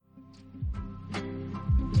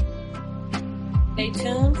Stay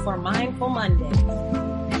tuned for Mindful Monday.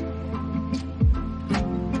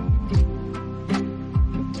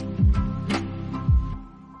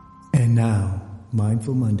 And now,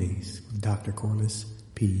 Mindful Mondays with Dr. Corliss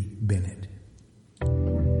P. Bennett.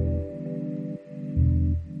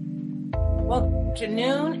 Well, good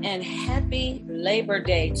afternoon and happy Labor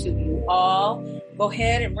Day to you all. Go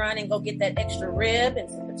ahead and run and go get that extra rib and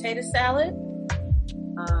some potato salad.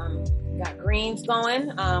 Got greens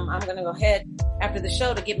going. I'm going to go ahead after the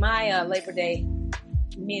show to get my Labor Day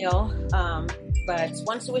meal. But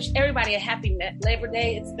want to wish everybody a happy Labor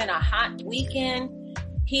Day. It's been a hot weekend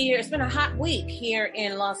here. It's been a hot week here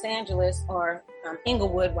in Los Angeles, or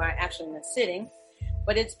Inglewood, where I actually am sitting.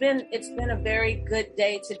 But it's been a very good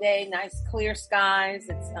day today. Nice clear skies.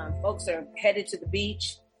 It's folks are headed to the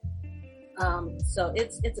beach. So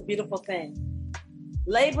it's a beautiful thing.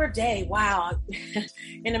 Labor Day, wow.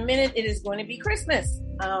 In a minute, it is going to be Christmas.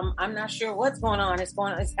 I'm not sure what's going on. I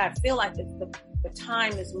feel like the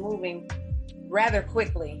time is moving rather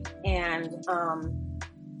quickly. And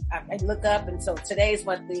I look up, and so today's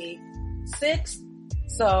the 6th?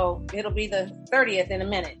 So it'll be the 30th in a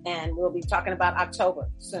minute, and we'll be talking about October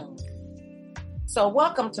soon. So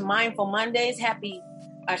welcome to Mindful Mondays.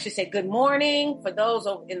 Good morning for those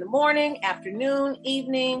in the morning, afternoon,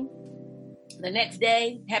 evening, the next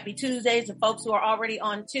day. Happy Tuesdays to folks who are already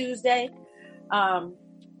on Tuesday.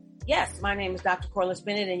 Yes, my name is Dr. Corliss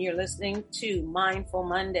Bennett, and you're listening to Mindful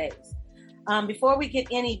Mondays. Before we get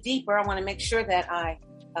any deeper, I want to make sure that I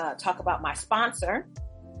talk about my sponsor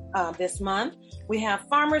this month. We have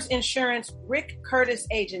Farmers Insurance Rick Curtis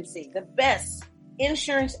Agency, the best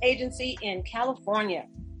insurance agency in California.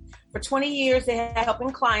 For 20 years, they have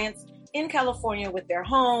helping clients in California with their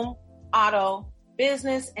home, auto,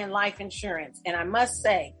 business, and life insurance. And I must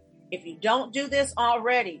say, if you don't do this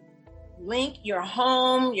already, link your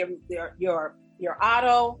home, your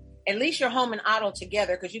auto, at least your home and auto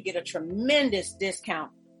together, because you get a tremendous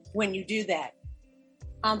discount when you do that.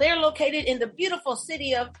 They're located in the beautiful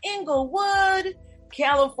city of Inglewood,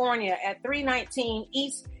 California at 319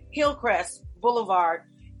 East Hillcrest Boulevard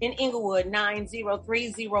in Inglewood,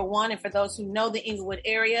 90301. And for those who know the Inglewood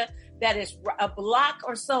area, that is a block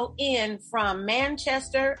or so in from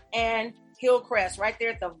Manchester and Hillcrest, right there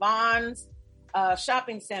at the Vons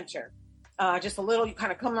shopping center. Just a little, you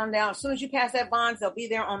kind of come on down. As soon as you pass that Vons, they'll be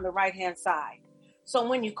there on the right-hand side. So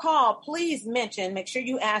when you call, please make sure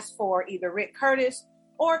you ask for either Rick Curtis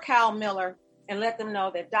or Cal Miller, and let them know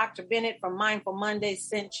that Dr. Bennett from Mindful Mondays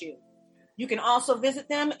sent you. You can also visit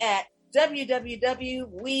them at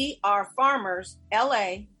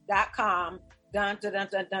www.wearefarmersla.com. Dun, dun, dun,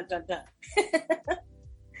 dun, dun, dun, dun.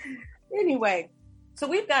 Anyway, so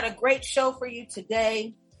we've got a great show for you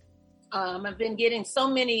today. I've been getting so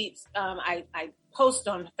many, I post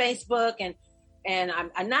on Facebook and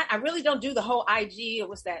I really don't do the whole IG. It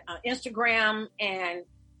was that Instagram and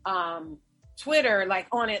Twitter,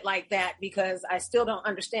 on it like that, because I still don't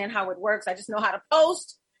understand how it works. I just know how to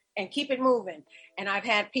post and keep it moving. And I've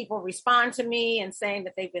had people respond to me and saying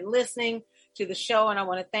that they've been listening to the show. And I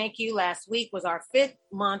want to thank you. Last week was our 5th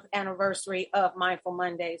month anniversary of Mindful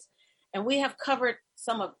Mondays. And we have covered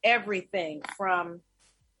some of everything from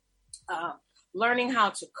learning how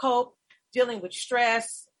to cope, dealing with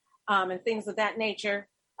stress, and things of that nature.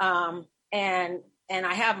 And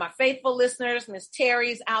I have my faithful listeners, Miss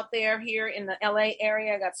Terry's out there here in the LA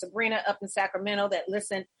area. I got Sabrina up in Sacramento that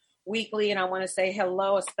listen weekly, and I want to say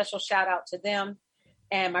hello, a special shout out to them.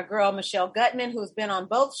 And my girl, Michelle Gutman, who's been on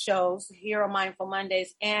both shows here on Mindful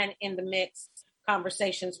Mondays and in the mix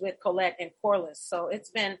conversations with Colette and Corliss. So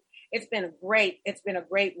it's been a great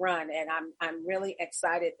run. And I'm really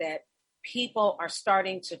excited that people are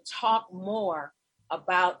starting to talk more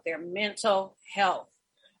about their mental health.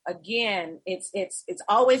 Again, it's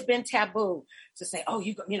always been taboo to say, oh,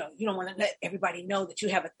 you don't want to let everybody know that you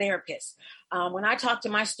have a therapist. When I talk to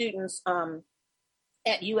my students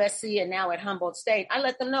at USC and now at Humboldt State, I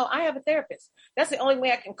let them know I have a therapist. That's the only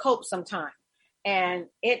way I can cope sometimes. And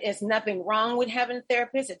it is nothing wrong with having a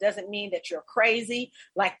therapist. It doesn't mean that you're crazy.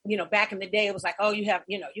 Like, back in the day, it was like, oh, you got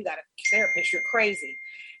a therapist, you're crazy.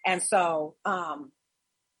 And so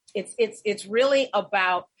it's really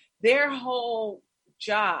about their whole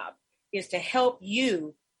job is to help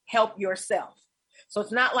you help yourself. So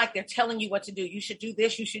it's not like they're telling you what to do. You should do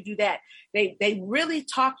this, you should do that. They really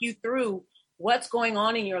talk you through what's going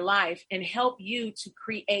on in your life and help you to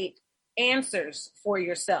create answers for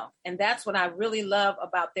yourself. And that's what I really love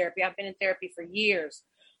about therapy. I've been in therapy for years,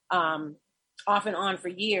 off and on for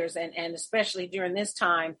years. And especially during this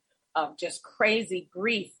time of just crazy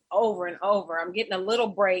grief over and over. I'm getting a little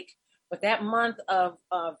break But that month of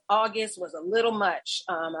August was a little much.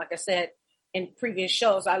 Like I said in previous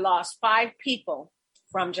shows, I lost 5 people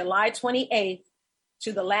from July 28th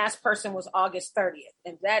to the last person was August 30th.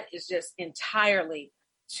 And that is just entirely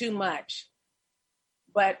too much.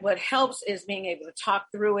 But what helps is being able to talk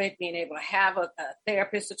through it, being able to have a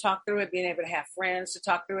therapist to talk through it, being able to have friends to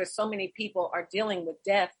talk through it. So many people are dealing with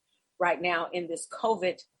death right now in this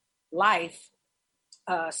COVID life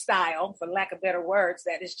style, for lack of better words,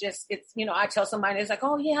 that is just, it's, I tell somebody, it's like,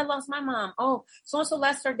 oh yeah, I lost my mom. Oh, so-and-so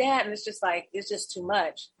lost her dad. And it's just like, it's just too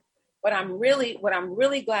much. What I'm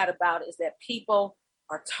really glad about is that people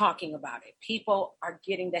are talking about it. People are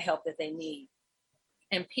getting the help that they need.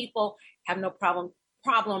 And people have no problem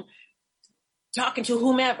talking to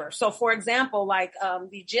whomever. So for example, like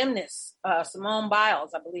the gymnast, Simone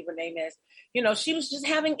Biles, I believe her name is, she was just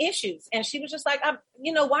having issues. And she was just like,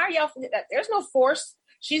 why are y'all, there's no force.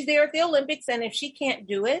 She's there at the Olympics. And if she can't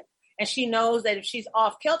do it, and she knows that if she's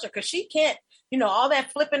off kilter, because she can't, all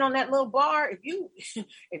that flipping on that little bar, if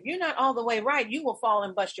you're not all the way right, you will fall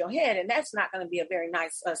and bust your head. And that's not going to be a very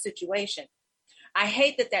nice situation. I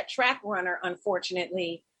hate that track runner,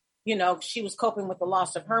 unfortunately, she was coping with the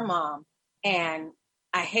loss of her mom. And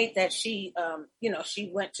I hate that she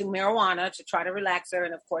went to marijuana to try to relax her.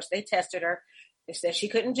 And of course they tested her. They said she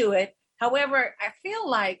couldn't do it. However, I feel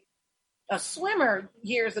like a swimmer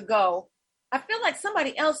years ago, I feel like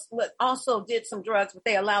somebody else also did some drugs, but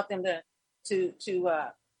they allowed them to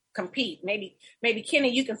compete. Maybe Kenny,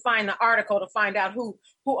 you can find the article to find out who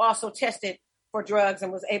also tested for drugs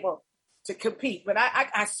and was able to compete. But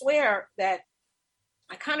I swear that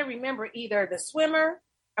I kind of remember either the swimmer,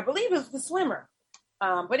 I believe it was the swimmer.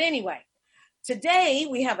 But anyway, today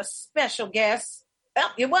we have a special guest.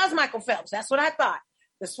 Oh, it was Michael Phelps. That's what I thought.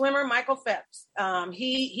 The swimmer, Michael Phelps.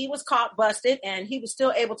 He was caught busted and he was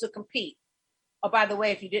still able to compete. Oh, by the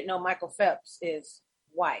way, if you didn't know, Michael Phelps is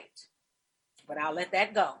white, but I'll let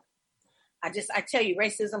that go. I tell you,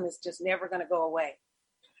 racism is just never going to go away.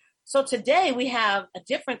 So today we have a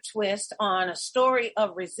different twist on a story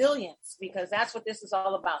of resilience, because that's what this is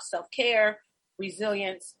all about: self-care,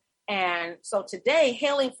 resilience. And so today,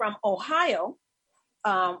 hailing from Ohio,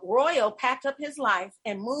 Royal packed up his life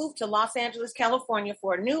and moved to Los Angeles, California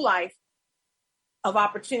for a new life of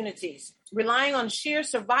opportunities, relying on sheer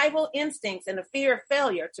survival instincts and the fear of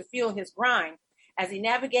failure to fuel his grind as he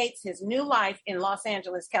navigates his new life in Los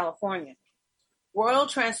Angeles, California. Royal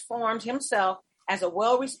transformed himself as a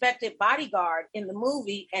well-respected bodyguard in the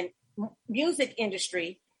movie and music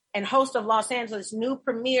industry and host of Los Angeles' new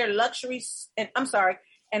premier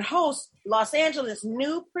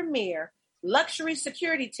luxury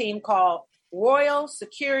security team called Royal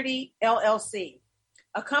Securities LLC,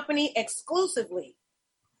 a company exclusively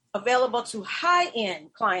available to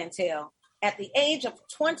high-end clientele. At the age of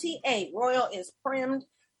 28, Royal is primed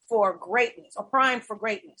for greatness.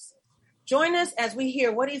 Join us as we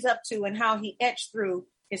hear what he's up to and how he etched through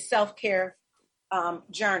his self-care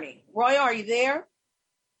journey. Royal, are you there?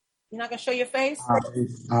 You're not going to show your face?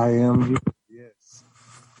 I am. Yes.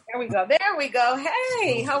 There we go.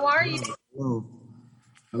 Hey, how are you? Hello.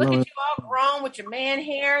 Look at you all grown with your man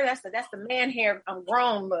hair. That's the man hair. I'm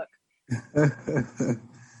grown look.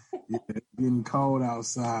 Yeah, it's getting cold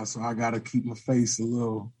outside, so I got to keep my face a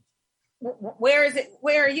little. Where is it?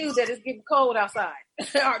 Where are you that it's getting cold outside?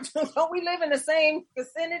 Don't we live in the same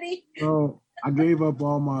vicinity? So I gave up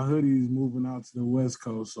all my hoodies moving out to the West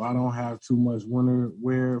Coast, so I don't have too much winter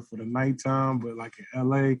wear for the nighttime. But like in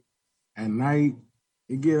LA, at night,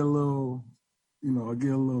 it get a little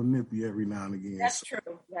nippy every now and again. That's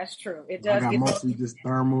true. It does. I got mostly just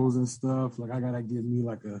thermals and stuff. Like I gotta get me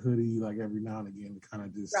like a hoodie like every now and again to kind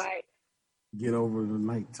of just get over the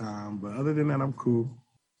nighttime. But other than that, I'm cool.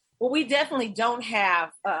 Well, we definitely don't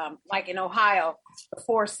have, like in Ohio, the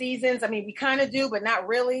 4 seasons. I mean, we kind of do, but not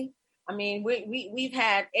really. I mean, we've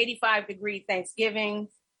had 85-degree Thanksgiving.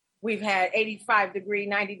 We've had 85-degree,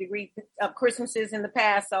 90-degree Christmases in the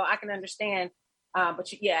past, so I can understand.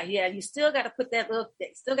 But you still got to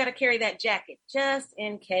still got to carry that jacket just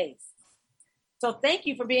in case. So thank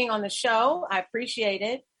you for being on the show. I appreciate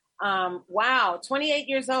it. Wow, 28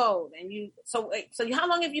 years old. And so how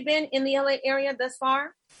long have you been in the LA area thus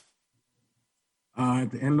far?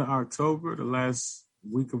 At the end of October, the last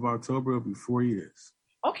week of October, it'll be 4 years.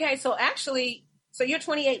 Okay, so you're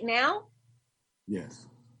 28 now? Yes.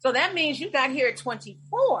 So that means you got here at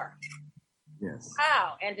 24. Yes.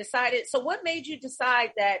 Wow, and decided. So what made you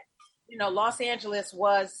decide that, Los Angeles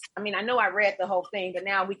was, I mean, I know I read the whole thing, but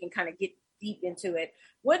now we can kind of get deep into it.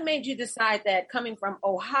 What made you decide that coming from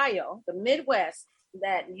Ohio, the Midwest,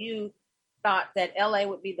 that you thought that LA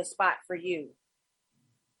would be the spot for you?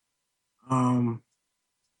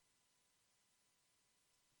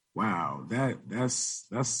 Wow, that's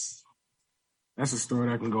a story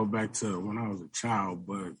that can go back to when I was a child.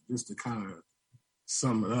 But just to kind of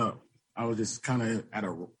sum it up, I was just kind of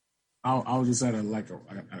I was just at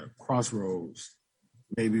a crossroads,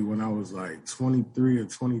 maybe when I was like 23 or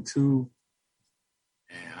 22,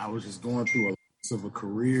 and I was just going through a loss of a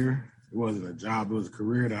career. It wasn't a job; it was a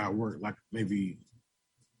career that I worked like maybe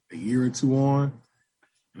a year or two on,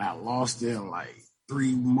 and I lost it in like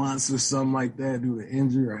 3 months or something like that due to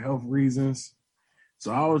injury or health reasons.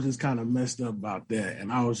 So I was just kind of messed up about that,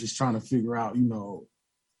 and I was just trying to figure out, the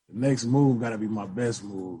next move got to be my best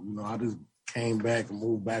move. I just came back and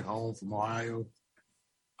moved back home from Ohio.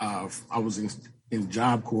 I was in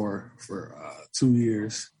Job Corps for 2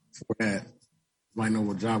 years. For that, you might know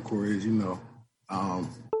what Job Corps is, I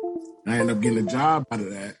ended up getting a job out of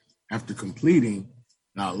that after completing.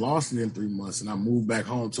 And I lost it in 3 months, and I moved back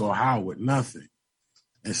home to Ohio with nothing.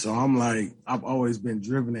 And so I'm like, I've always been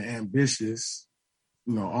driven and ambitious,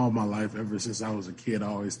 all my life. Ever since I was a kid, I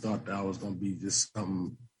always thought that I was going to be just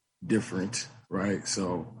something different, right?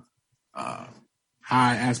 So high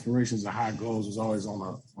aspirations and high goals was always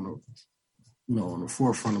on the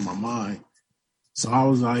forefront of my mind. So I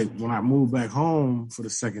was like, when I moved back home for the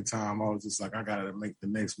second time, I was just like, I got to make the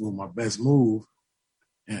next move my best move.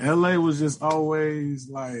 And LA was just always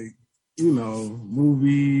like,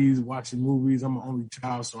 movies, watching movies. I'm an only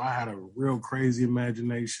child, so I had a real crazy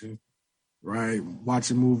imagination, right?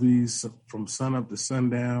 Watching movies from sun up to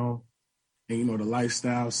sundown, and, the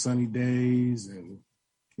lifestyle, sunny days, and,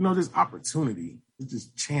 just opportunity,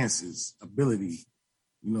 just chances, ability,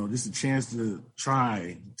 just a chance to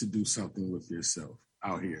try to do something with yourself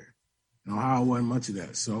out here. How wasn't much of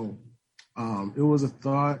that. So it was a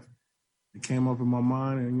thought. It came up in my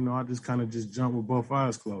mind, and, I just kind of just jumped with both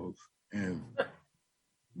eyes closed. And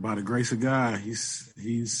by the grace of God, he's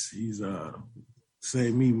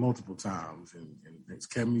saved me multiple times and it's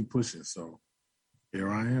kept me pushing. So here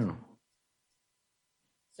I am.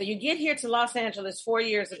 So you get here to Los Angeles 4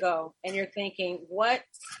 years ago, and you're thinking, what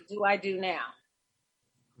do I do now?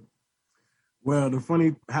 Well, the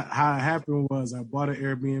funny how it happened was I bought an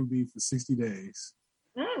Airbnb for 60 days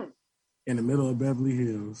in the middle of Beverly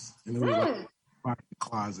Hills, and it was like a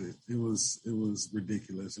closet. It was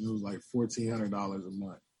ridiculous, and it was like $1,400 a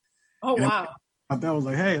month. Oh, and wow! I thought I was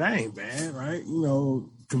like, hey, that ain't bad, right?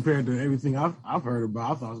 Compared to everything I've heard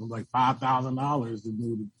about, I thought it was like $5,000 to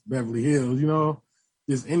move to Beverly Hills.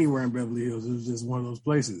 Just anywhere in Beverly Hills. It was just one of those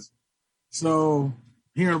places. So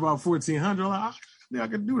hearing about $1,400, I'm like, I think I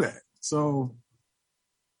could do that. So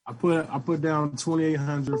I put down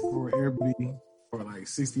 $2,800 for Airbnb for like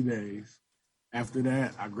 60 days. After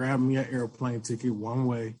that, I grabbed me an airplane ticket one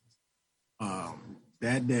way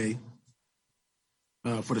that day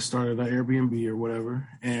for the start of the Airbnb or whatever,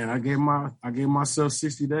 and I gave myself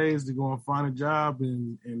 60 days to go and find a job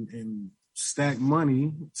and stack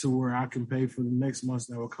money to where I can pay for the next months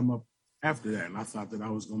that will come up after that. And I thought that I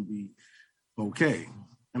was going to be okay.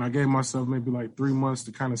 And I gave myself maybe like 3 months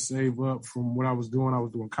to kind of save up from what I was doing. I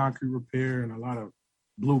was doing concrete repair and a lot of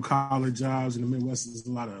blue collar jobs in the Midwest. There's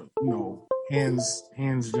a lot of,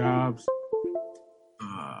 hands jobs.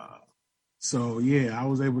 So yeah, I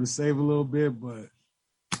was able to save a little bit, but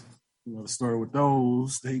the story with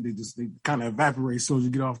those, they kind of evaporate as soon as you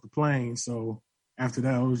get off the plane. So after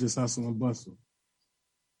that, it was just hustle and bustle.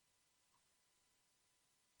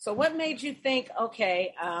 So what made you think,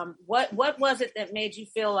 okay, what was it that made you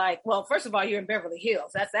feel like, well, first of all, you're in Beverly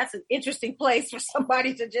Hills. That's an interesting place for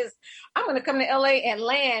somebody to just, I'm going to come to LA and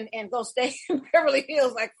land and go stay in Beverly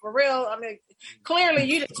Hills. Like, for real. I mean, clearly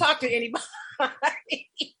you didn't talk to anybody.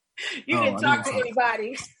 You didn't talk to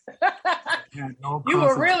anybody. You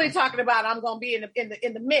were really talking about, I'm going to be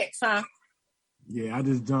in the mix, huh? Yeah, I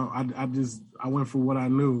just jumped. I went for what I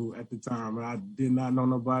knew at the time, and I did not know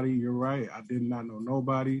nobody. You're right. I did not know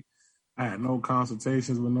nobody. I had no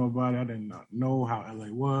consultations with nobody. I did not know how LA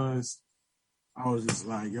was. I was just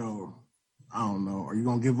like, yo, I don't know. Are you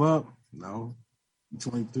going to give up? No.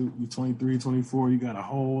 You're 23, 24. You got a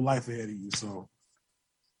whole life ahead of you. So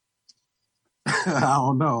I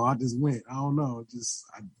don't know. I just went. I don't know.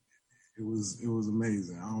 It was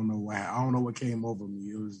amazing. I don't know why. I don't know what came over me.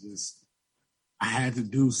 It was just, I had to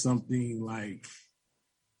do something like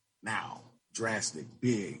now, drastic,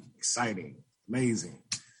 big, exciting, amazing.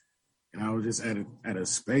 And I was just at a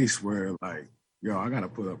space where like, yo, I gotta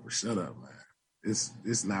put up or shut up, man.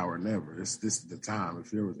 It's now or never. This is the time. If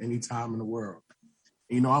there was any time in the world.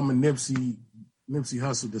 I'm a Nipsey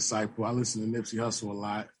Hussle disciple. I listen to Nipsey Hussle a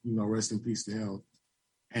lot. Rest in peace to him.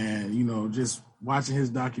 And, just watching his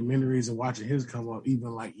documentaries and watching his come up even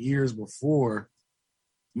like years before,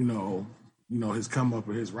 his come up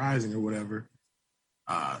or his rising or whatever,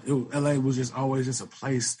 LA was just always just a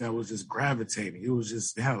place that was just gravitating.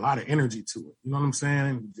 It had a lot of energy to it. You know what I'm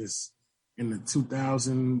saying? Just in the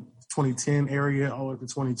 2010 area all the way to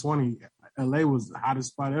 2020, LA was the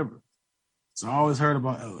hottest spot ever. So I always heard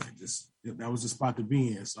about LA. That was the spot to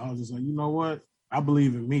be in. So I was just like, you know what? I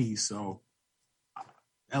believe in me. So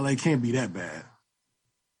LA can't be that bad.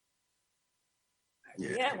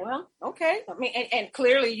 Yeah, well, okay. I mean, and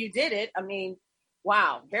clearly you did it. I mean,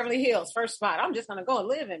 wow, Beverly Hills, first spot. I'm just going to go and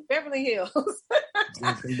live in Beverly Hills.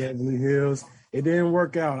 In Beverly Hills. It didn't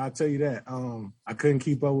work out, I'll tell you that. I couldn't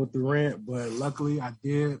keep up with the rent, but luckily I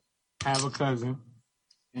did have a cousin,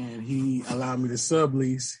 and he allowed me to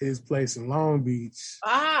sublease his place in Long Beach.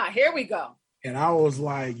 Here we go. And I was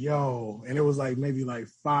like, yo, and it was like maybe like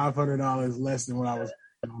 $500 less than what I was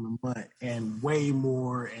on the month, and way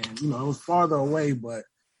more. And, it was farther away, but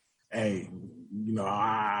hey,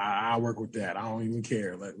 I work with that. I don't even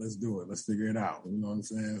care. Let's do it. Let's figure it out. You know what I'm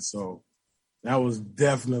saying? So that was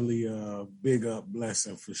definitely a big up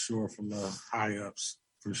blessing for sure from the high ups,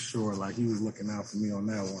 for sure. Like, he was looking out for me on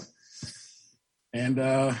that one. And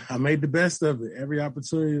I made the best of it. Every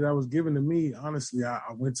opportunity that was given to me, honestly, I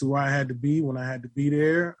went to where I had to be when I had to be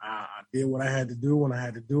there. I did what I had to do when I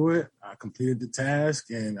had to do it. I completed the task,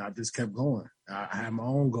 and I just kept going. I had my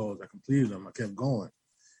own goals. I completed them. I kept going.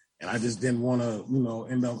 And I just didn't want to,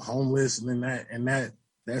 end up homeless and in that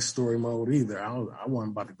story mode either. I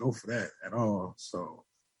wasn't about to go for that at all. So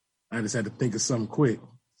I just had to think of something quick.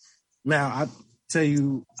 Now, I tell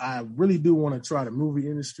you, I really do want to try the movie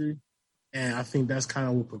industry. And I think that's kind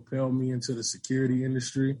of what propelled me into the security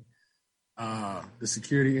industry. The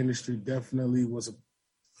security industry definitely was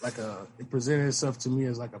it presented itself to me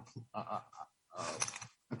as like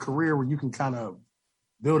a career where you can kind of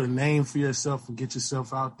build a name for yourself and get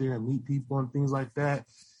yourself out there and meet people and things like that.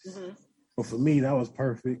 Mm-hmm. But for me, that was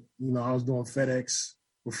perfect. I was doing FedEx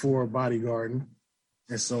before bodyguarding.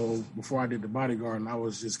 And so before I did the bodyguarding, I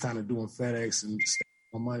was just kind of doing FedEx and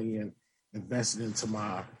saving my money and invested into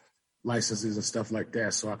my licenses and stuff like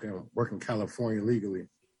that so I can work in California legally.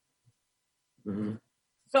 Mm-hmm.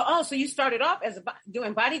 So you started off as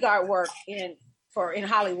doing bodyguard work in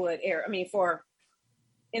Hollywood era. I mean,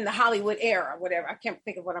 in the Hollywood era, whatever. I can't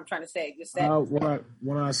think of what I'm trying to say. Just that.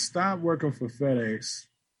 When I stopped working for FedEx,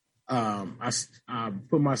 I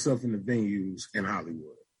put myself in the venues in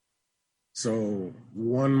Hollywood. So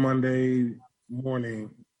one Monday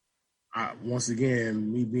morning, once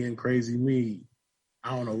again, me being crazy me,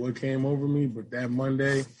 I don't know what came over me, but that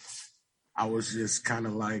Monday, I was just kind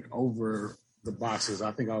of like over the boxes.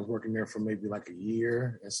 I think I was working there for maybe like a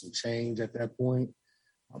year and some change at that point.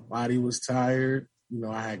 My body was tired.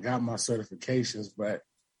 I had got my certifications, but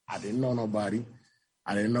I didn't know nobody.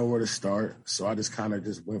 I didn't know where to start. So I just kind of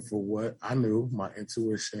just went for what I knew. My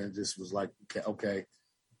intuition just was like, okay,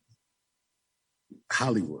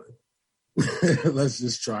 Hollywood. Let's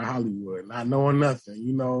just try Hollywood. Not knowing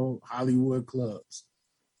nothing, Hollywood clubs.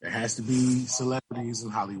 There has to be celebrities in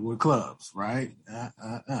Hollywood clubs, right?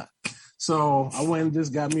 So I went and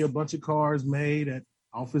just got me a bunch of cars made at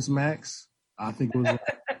Office Max. I think it was like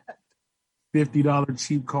 $50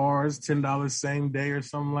 cheap cars, $10 same day or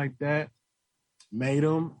something like that. Made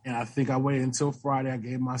them, and I think I waited until Friday. I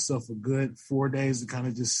gave myself a good 4 days to kind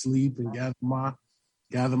of just sleep and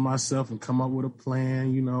gather myself and come up with a plan,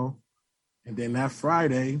 And then that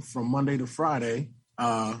Friday, from Monday to Friday,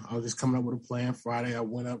 I was just coming up with a plan. Friday, I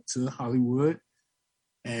went up to Hollywood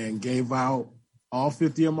and gave out all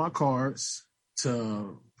 50 of my cards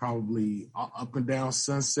to probably up and down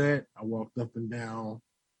Sunset. I walked up and down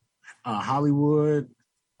Hollywood,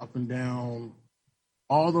 up and down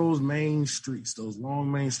all those main streets, those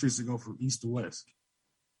long main streets that go from east to west.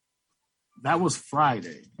 That was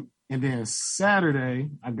Friday. And then Saturday,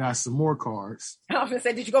 I got some more cards. I was going to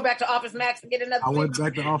say, did you go back to Office Max and get another? I went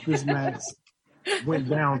back to Office Max, went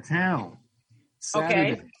downtown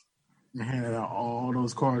Saturday, okay, and handed out all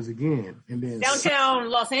those cards again. And then downtown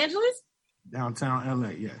Los Angeles? Downtown LA,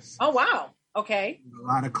 yes. Oh, wow. Okay. A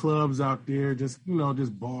lot of clubs out there, just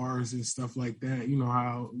bars and stuff like that. You know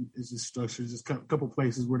how it's just structured, just a couple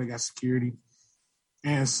places where they got security.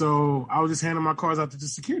 And so I was just handing my cards out to the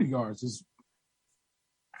security guards. Just,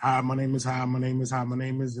 hi, my name is,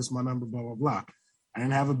 this is my number, blah, blah, blah. I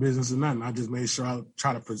didn't have a business or nothing. I just made sure I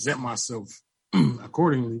try to present myself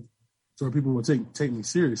accordingly so people would take me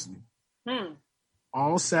seriously.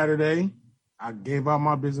 All Saturday, I gave out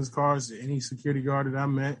my business cards to any security guard that I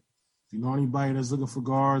met. If you know anybody that's looking for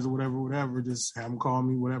guards or whatever, just have them call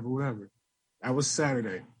me, whatever. That was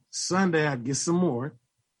Saturday. Sunday, I get some more,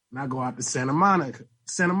 and I go out to Santa Monica.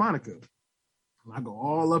 And I go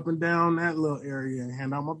all up and down that little area and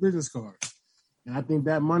hand out my business cards. And I think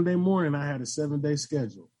that Monday morning, I had a 7-day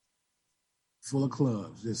schedule full of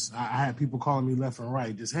clubs. Just I had people calling me left and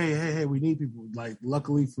right. Just, hey, we need people. Like,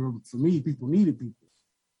 luckily for me, people needed people.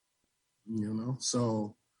 You know,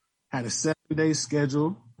 so had a 7-day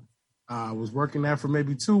schedule. I was working that for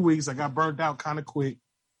maybe 2 weeks. I got burnt out kind of quick.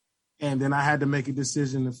 And then I had to make a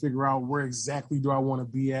decision to figure out where exactly do I want to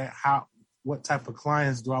be at, what type of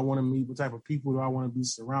clients do I want to meet, what type of people do I want to be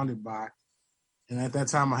surrounded by. And at that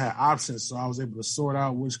time, I had options, so I was able to sort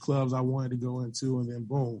out which clubs I wanted to go into, and then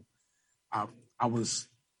boom,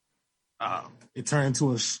 it turned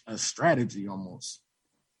into a strategy almost.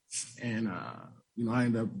 And, I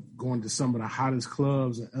ended up going to some of the hottest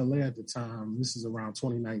clubs in LA at the time. This is around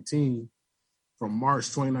 2019. From March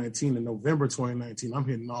 2019 to November 2019, I'm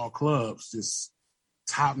hitting all clubs, just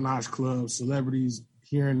top-notch clubs, celebrities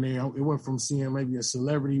here and there. It went from seeing maybe a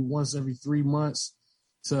celebrity once every 3 months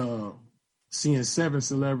to seeing 7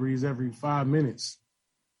 celebrities every 5 minutes.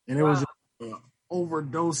 And it was an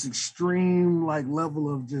overdose, extreme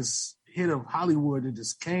level of just hit of Hollywood that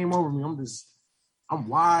just came over me. I'm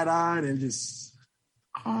wide-eyed and just,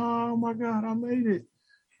 oh my God, I made it.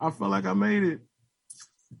 I felt like I made it.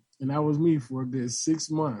 And that was me for a good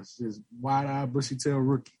 6 months, just wide-eyed, bushy-tailed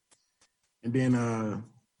rookie. And then,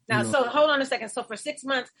 so hold on a second. So for 6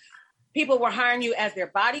 months, people were hiring you as their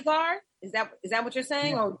bodyguard? Is that what you're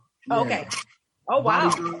saying? Yeah. Or okay. Oh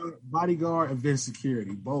wow. Bodyguard, event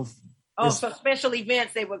security, both. Oh, so special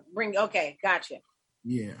events they would bring. Okay, gotcha.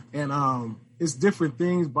 Yeah, and it's different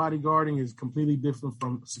things. Bodyguarding is completely different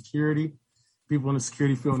from security. People in the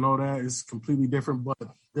security field know that it's completely different, but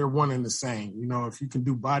they're one and the same. You know, if you can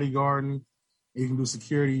do bodyguarding and you can do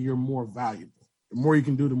security, you're more valuable. The more you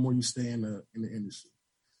can do, the more you stay in the industry.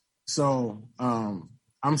 So I'm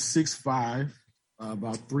 6'5",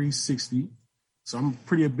 about 360. So I'm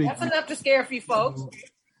pretty big. That's enough to scare a few folks.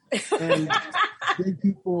 And big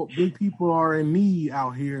people are in need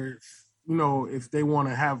out here. You know, if they want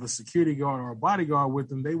to have a security guard or a bodyguard with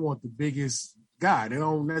them, they want the biggest guy. They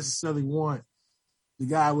don't necessarily want the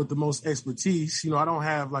guy with the most expertise. You know, I don't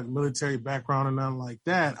have military background or nothing like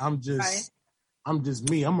that. I'm just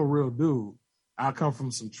me. I'm a real dude. I come from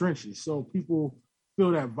some trenches. So people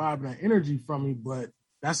feel that vibe and that energy from me, but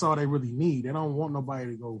that's all they really need. They don't want nobody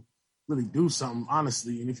to go really do something,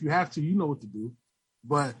 honestly. And if you have to, you know what to do.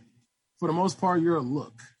 But for the most part, you're a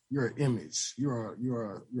look, you're an image, you're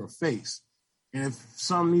a face. And if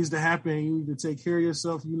something needs to happen, you need to take care of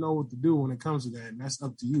yourself. You know what to do when it comes to that. And that's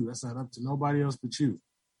up to you. That's not up to nobody else but you.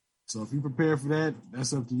 So if you prepare for that,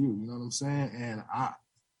 that's up to you. You know what I'm saying? And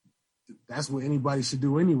that's what anybody should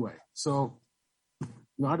do anyway. So,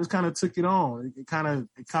 I just kind of took it on. It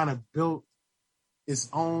kind of built its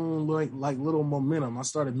own little momentum. I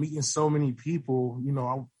started meeting so many people.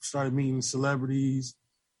 I started meeting celebrities.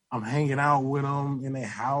 I'm hanging out with them in their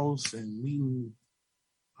house and meeting,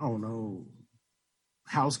 I don't know,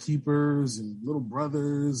 housekeepers and little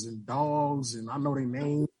brothers and dogs, and I know their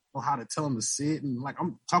names, know how to tell them to sit. And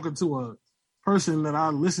I'm talking to a person that I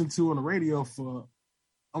listened to on the radio for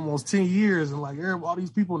almost 10 years, and all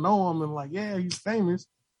these people know him, and yeah, he's famous.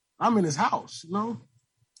 I'm in his house,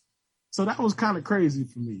 So that was kind of crazy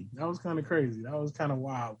for me. That was kind of crazy. That was kind of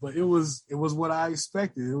wild. But it was what I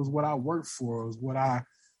expected. It was what I worked for. It was what I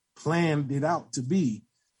planned it out to be.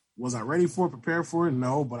 Was I ready for it, prepared for it?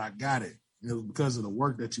 No, but I got it. It was because of the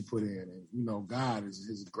work that you put in. And, God,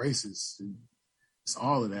 his graces, it's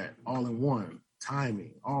all of that, all in one.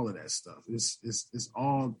 Timing, all of that stuff. It's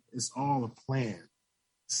all a plan.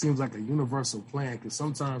 It seems like a universal plan, because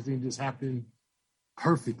sometimes things just happen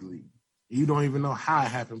perfectly. You don't even know how it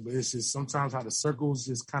happened, but it's just sometimes how the circles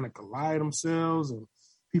just kind of collide themselves, and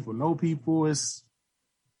people know people.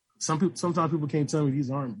 Sometimes people can't tell me these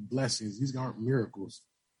aren't blessings. These aren't miracles.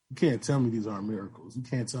 You can't tell me these aren't miracles. You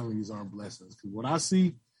can't tell me these aren't blessings. Because what I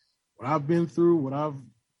see, what I've been through,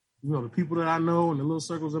 the people that I know and the little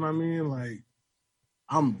circles that I'm in,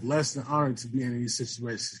 I'm blessed and honored to be in these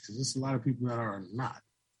situations, because there's a lot of people that are not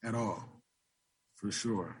at all, for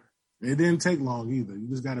sure. It didn't take long either. You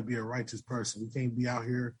just got to be a righteous person. You can't be out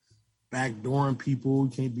here backdooring people. You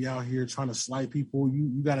can't be out here trying to slight people.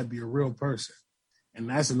 You got to be a real person. And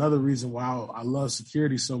that's another reason why I love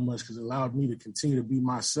security so much, because it allowed me to continue to be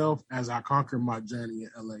myself as I conquered my journey in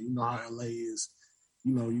LA. You know how LA is.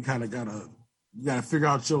 You kind of you gotta figure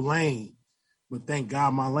out your lane. But thank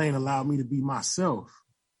God my lane allowed me to be myself.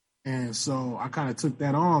 And so I kind of took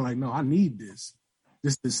that on, no, I need this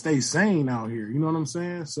just to stay sane out here. You know what I'm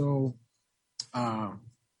saying? So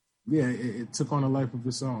yeah, it took on a life of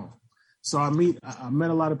its own. So I met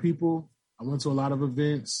a lot of people. I went to a lot of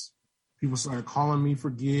events. People started calling me for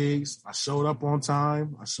gigs. I showed up on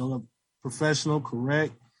time. I showed up professional,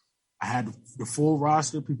 correct. I had the full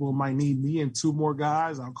roster. People might need me and two more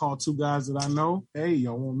guys. I'll call two guys that I know. Hey,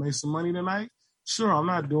 y'all want to make some money tonight? Sure, I'm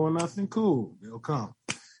not doing nothing. Cool. They'll come.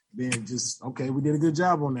 Then just, okay, we did a good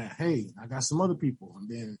job on that. Hey, I got some other people. And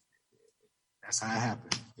then that's how it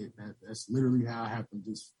happened. That's literally how it happened.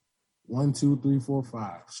 Just 1, 2, 3, 4,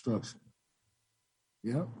 5 structure.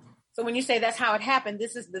 Yep. So when you say that's how it happened,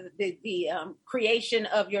 this is the creation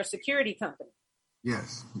of your security company.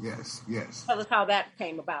 Yes. Tell us how that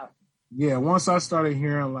came about. Yeah, once I started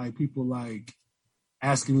hearing like people like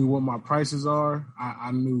asking me what my prices are,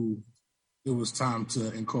 I knew it was time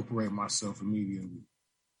to incorporate myself immediately,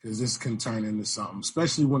 because this can turn into something,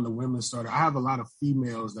 especially when the women started. I have a lot of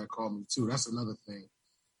females that call me too. That's another thing.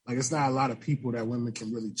 Like, it's not a lot of people that women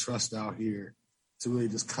can really trust out here to really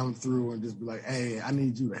just come through and just be like, hey, I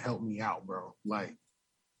need you to help me out, bro. Like,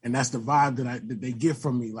 and that's the vibe that they get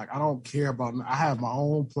from me. Like, I don't care about, I have my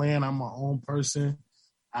own plan. I'm my own person.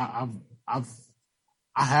 I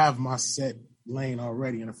have my set lane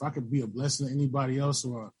already. And if I could be a blessing to anybody else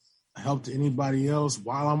or a help to anybody else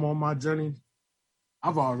while I'm on my journey,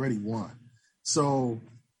 I've already won. So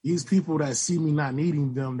these people that see me not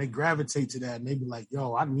needing them, they gravitate to that and they be like,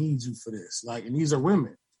 yo, I need you for this. Like, and these are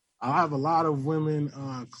women. I have a lot of women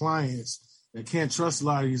clients that can't trust a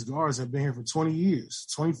lot of these guards that have been here for 20 years,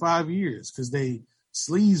 25 years, because they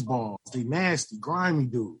sleazeballs, they nasty, grimy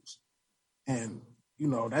dudes. And, you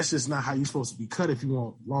know, that's just not how you're supposed to be cut if you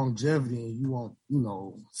want longevity and you want, you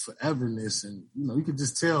know, foreverness. And, you know, you can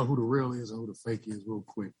just tell who the real is and who the fake is real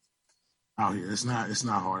quick out here. It's not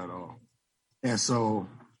hard at all. And so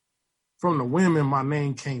from the women, my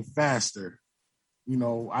name came faster. You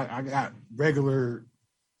know, I got regular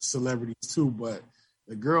celebrities too, but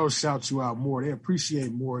the girls shout you out more. They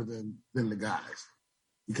appreciate more than the guys,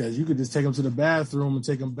 because you could just take them to the bathroom and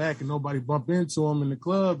take them back and nobody bump into them in the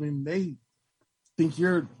club and they think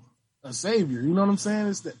you're a savior. You know what I'm saying?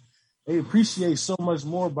 It's that they appreciate so much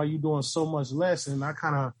more by you doing so much less. And I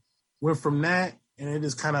kind of went from that, and it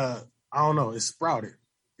just kind of, I don't know, it sprouted.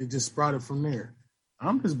 It just sprouted from there.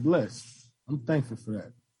 I'm just blessed. I'm thankful for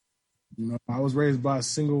that. You know, I was raised by a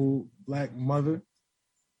single Black mother,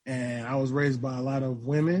 and I was raised by a lot of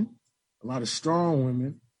women, a lot of strong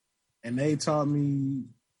women, and they taught me,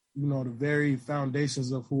 you know, the very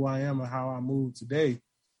foundations of who I am and how I move today.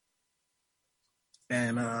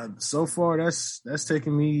 And so far, that's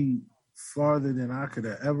taken me farther than I could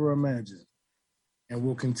have ever imagined, and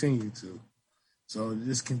will continue to. So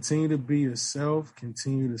just continue to be yourself,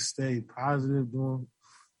 continue to stay positive, doing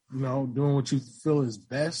what you feel is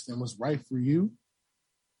best and what's right for you.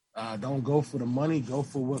 Don't go for the money, go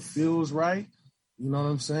for what feels right. You know what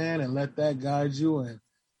I'm saying? And let that guide you, and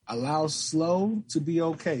allow slow to be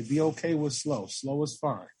okay. Be okay with slow. Slow is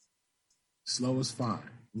fine. Slow is fine.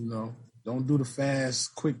 You know, don't do the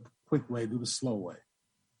fast, quick way. Do the slow way.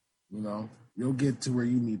 You know, you'll get to where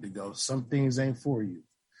you need to go. Some things ain't for you.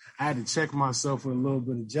 I had to check myself with a little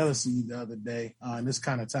bit of jealousy the other day, and this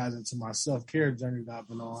kind of ties into my self-care journey that I've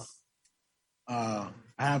been on. I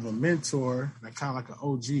have a mentor that kind of like an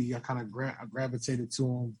OG. I kind of gravitated to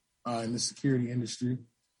him in the security industry,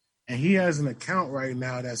 and he has an account right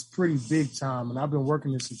now that's pretty big time. And I've been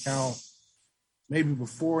working this account maybe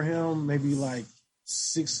before him, maybe like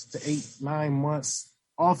 6 to 8, 9 months.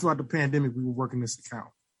 All throughout the pandemic, we were working this account.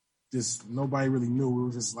 Just nobody really knew. We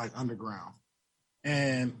were just like underground.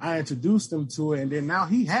 And I introduced him to it, and then now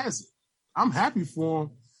he has it. I'm happy for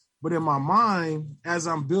him. But in my mind, as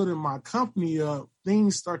I'm building my company up,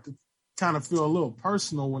 things start to kind of feel a little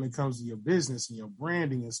personal when it comes to your business and your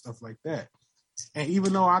branding and stuff like that. And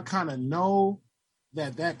even though I kind of know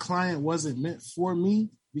that client wasn't meant for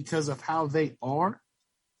me because of how they are,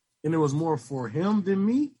 and it was more for him than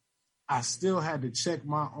me, I still had to check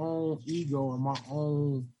my own ego and my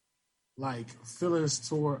own like feelings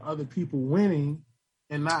toward other people winning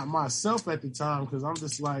and not myself at the time, because I'm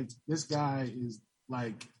just like, this guy is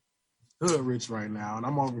like hood rich right now, and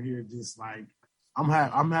I'm over here just like, I'm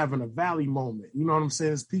having a valley moment. You know what I'm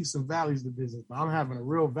saying? It's peaks and valleys to business, but I'm having a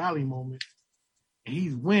real valley moment. And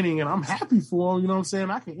he's winning, and I'm happy for him. You know what I'm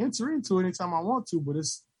saying? I can enter into it anytime I want to, but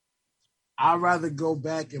I'd rather go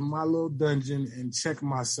back in my little dungeon and check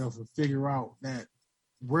myself and figure out that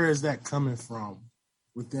where is that coming from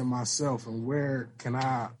within myself, and where can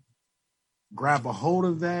I grab a hold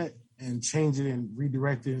of that and change it and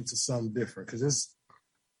redirect it into something different. Because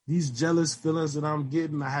these jealous feelings that I'm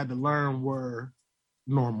getting, I had to learn were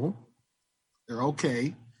normal. They're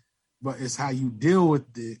okay, but it's how you deal with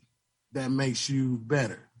it that makes you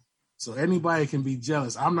better. So anybody can be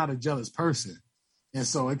jealous. I'm not a jealous person. And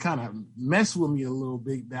so it kind of messed with me a little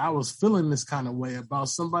bit that I was feeling this kind of way about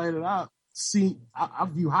somebody that I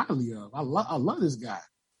view highly of. I love this guy.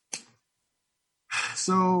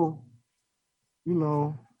 So, you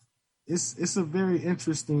know, it's a very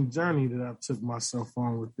interesting journey that I've took myself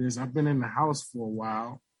on with this. I've been in the house for a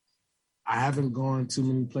while. I haven't gone too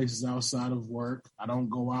many places outside of work. I don't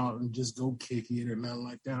go out and just go kick it or nothing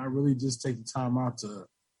like that. I really just take the time out to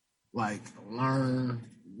like learn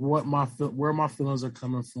where my feelings are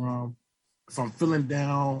coming from. If I'm feeling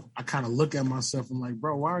down, I kind of look at myself and like,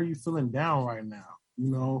 bro, why are you feeling down right now?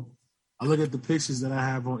 You know, I look at the pictures that I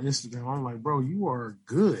have on Instagram. I'm like, bro, you are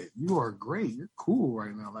good. You are great. You're cool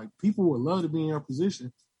right now. Like, people would love to be in your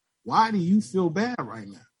position. Why do you feel bad right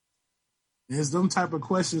now? And it's them type of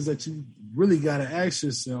questions that you really got to ask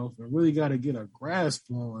yourself and really got to get a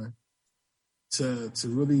grasp on to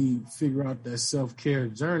really figure out that self-care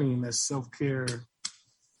journey and that self-care,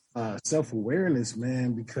 self-awareness,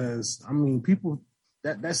 man. Because, I mean, people,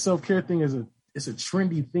 that self-care thing it's a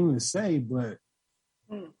trendy thing to say, but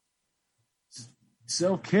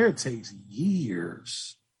self-care takes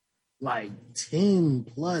years, like 10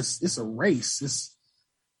 plus. It's a race.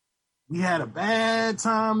 We had a bad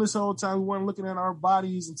time this whole time. We weren't looking at our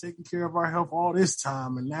bodies and taking care of our health all this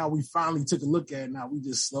time. And now we finally took a look at it. Now we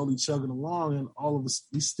just slowly chugging along, and all of us,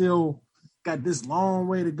 we still got this long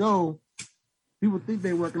way to go. People think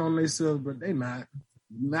they're working on themselves, but they not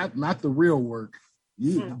the real work.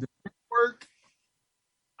 The real work,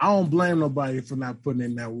 I don't blame nobody for not putting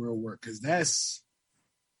in that real work, because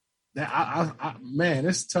man,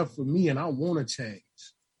 it's tough for me, and I want to change.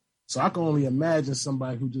 So I can only imagine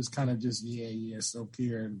somebody who just kind of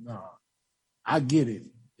self-care. No, I get it.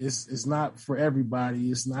 It's not for everybody.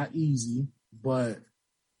 It's not easy, but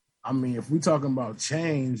I mean, if we're talking about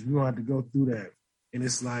change, we don't have to go through that. And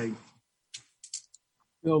it's like,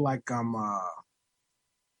 I feel like I'm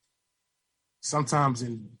sometimes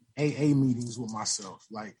in AA meetings with myself,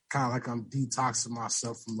 like kind of like I'm detoxing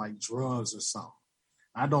myself from like drugs or something.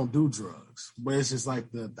 I don't do drugs, but it's just like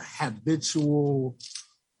the habitual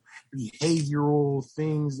behavioral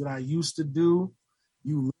things that I used to do.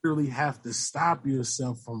 You literally have to stop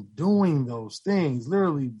yourself from doing those things.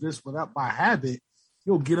 Literally, just by habit,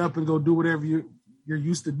 you'll get up and go do whatever you're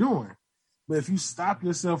used to doing. But if you stop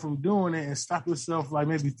yourself from doing it and stop yourself like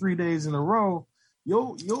maybe 3 days in a row,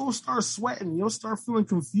 you'll start sweating. You'll start feeling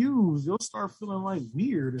confused. You'll start feeling like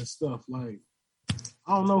weird and stuff. Like,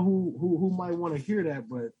 I don't know who might want to hear that,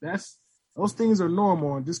 but those things are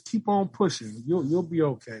normal, and just keep on pushing. You'll be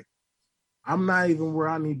okay. I'm not even where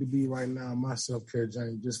I need to be right now in my self-care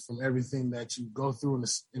journey, just from everything that you go through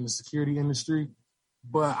in the security industry.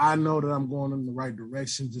 But I know that I'm going in the right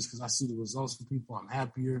direction just because I see the results from people. I'm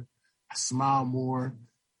happier. I smile more.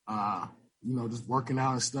 Just working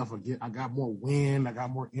out and stuff. I got more wind. I got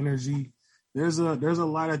more energy. There's a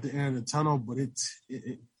light at the end of the tunnel, but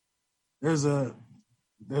there's a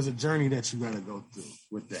journey that you got to go through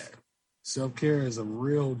with that. Self-care is a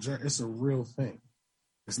real journey. It's a real thing.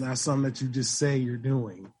 It's not something that you just say you're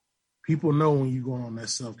doing. People know when you go on that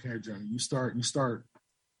self-care journey. You start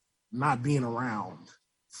not being around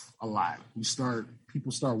a lot.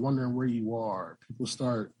 People start wondering where you are. People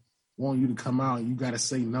start wanting you to come out, and you got to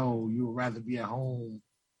say no. You would rather be at home,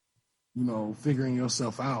 figuring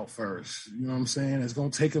yourself out first. You know what I'm saying? It's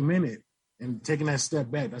going to take a minute, and taking that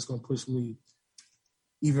step back, that's going to push me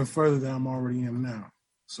even further than I'm already am now.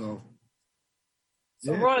 So,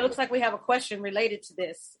 Roy, it looks like we have a question related to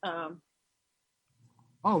this. We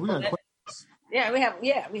got a question. Yeah,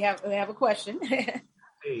 we have a question.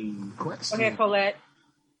 Hey, question. Go ahead, Colette.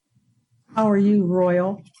 How are you,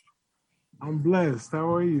 Royal? I'm blessed.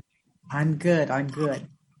 How are you? I'm good.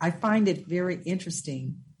 I find it very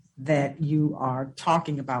interesting that you are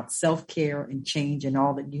talking about self-care and change and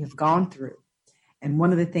all that you have gone through. And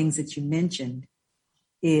one of the things that you mentioned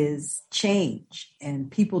is change.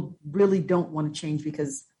 And people really don't want to change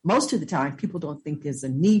because most of the time people don't think there's a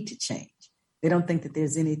need to change. They don't think that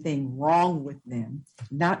there's anything wrong with them.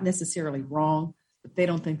 Not necessarily wrong, but they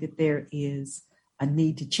don't think that there is a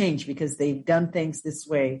need to change because they've done things this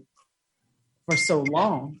way for so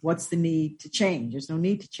long. What's the need to change? There's no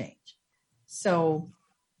need to change. So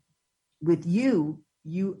with you're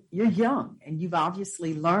young and you've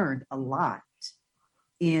obviously learned a lot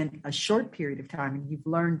in a short period of time. And you've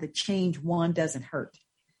learned that change, one, doesn't hurt.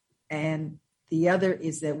 And the other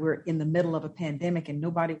is that we're in the middle of a pandemic and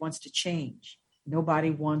nobody wants to change.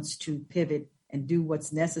 Nobody wants to pivot and do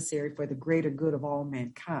what's necessary for the greater good of all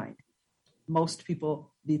mankind. Most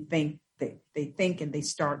people think and they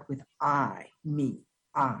start with I, me,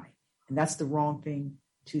 I. And that's the wrong thing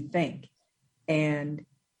to think. And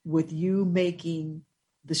with you making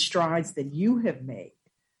the strides that you have made,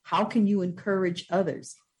 how can you encourage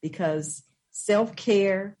others? Because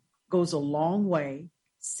self-care goes a long way.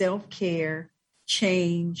 Self-care,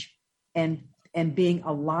 change, and being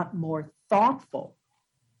a lot more thoughtful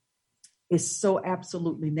is so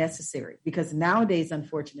absolutely necessary. Because nowadays,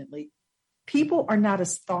 unfortunately, people are not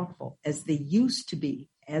as thoughtful as they used to be,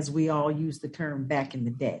 as we all use the term back in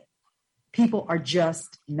the day. People are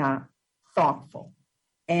just not thoughtful.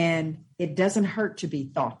 And it doesn't hurt to be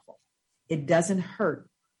thoughtful. It doesn't hurt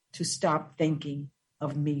to stop thinking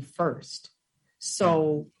of me first.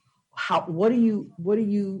 So what do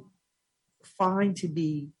you find to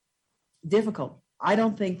be difficult? I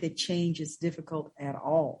don't think that change is difficult at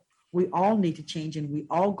all. We all need to change, and we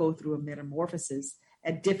all go through a metamorphosis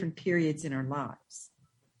at different periods in our lives.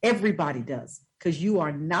 Everybody does, because you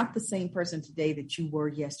are not the same person today that you were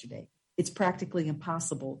yesterday. It's practically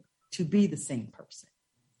impossible to be the same person.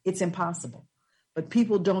 It's impossible. But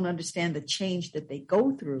people don't understand the change that they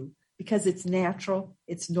go through because it's natural,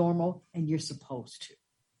 it's normal, and you're supposed to.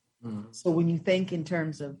 So when you think in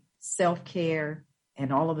terms of self-care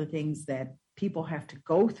and all of the things that people have to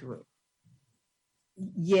go through,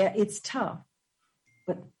 yeah, it's tough.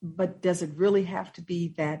 But does it really have to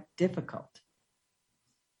be that difficult?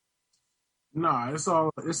 No, it's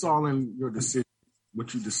all in your decision,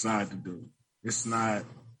 what you decide to do. It's not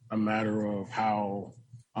a matter of how,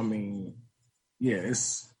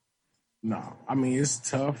 it's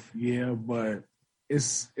tough, yeah, but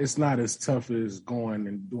it's not as tough as going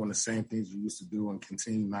and doing the same things you used to do and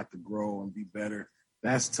continue not to grow and be better.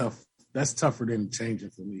 That's tough. That's tougher than changing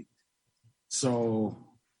for me. So,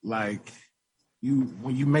 like,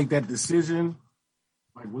 when you make that decision,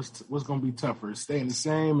 like, what's going to be tougher? Staying the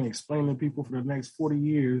same and explaining to people for the next 40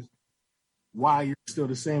 years why you're still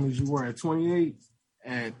the same as you were at 28,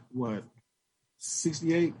 at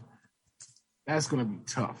 68? That's going to be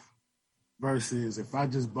tough. Versus if I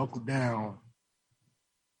just buckle down,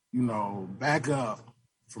 back up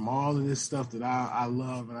from all of this stuff that I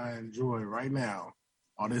love and I enjoy right now,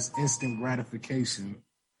 all this instant gratification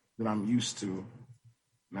that I'm used to.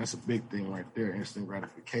 And that's a big thing right there, instant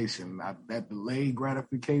gratification. That delayed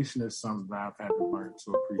gratification is something that I've had to learn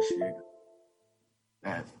to appreciate.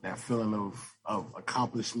 That feeling of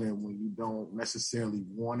accomplishment when you don't necessarily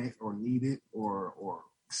want it or need it or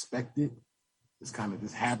expect it. This kind of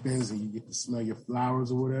just happens and you get to smell your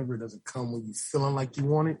flowers or whatever. It doesn't come when you're feeling like you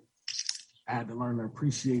want it. I had to learn to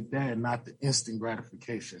appreciate that and not the instant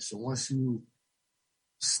gratification. So once you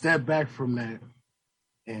step back from that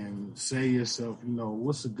and say to yourself,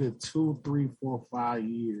 what's a good 2, 3, 4, 5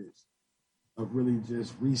 years of really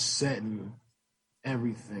just resetting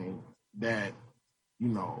everything that,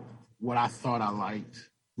 what I thought I liked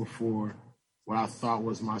before, what I thought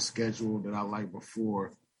was my schedule that I liked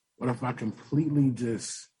before. What if I completely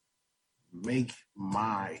just make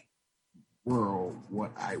my world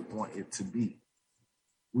what I want it to be?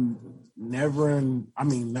 Never in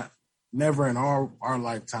our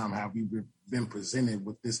lifetime have we been presented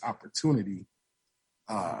with this opportunity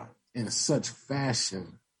in such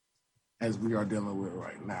fashion as we are dealing with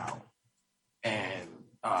right now. And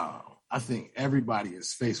I think everybody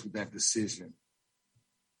is faced with that decision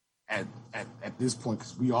at this point,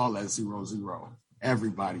 because we all at 0-0.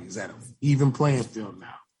 Everybody is at an even playing field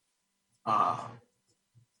now.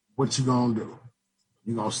 What you gonna do?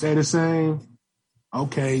 You gonna stay the same?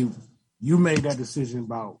 Okay, you made that decision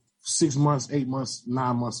about 6 months, 8 months,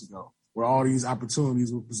 9 months ago, where all these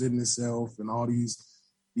opportunities were presenting itself and all these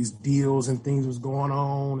deals and things was going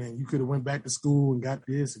on, and you could have went back to school and got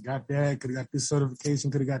this and got that, could have got this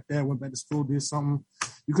certification, could have got that, went back to school, did something.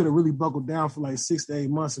 You could have really buckled down for like 6 to 8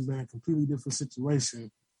 months and been in a completely different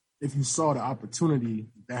situation if you saw the opportunity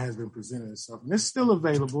that has been presented itself. And it's still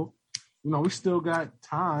available. We still got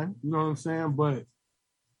time, you know what I'm saying? But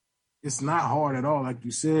it's not hard at all. Like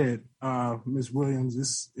you said, Ms.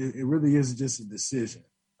 Williams, it really is just a decision.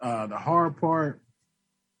 The hard part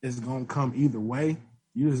is going to come either way.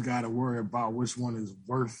 You just got to worry about which one is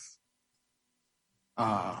worth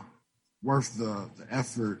the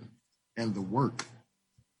effort and the work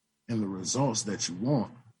and the results that you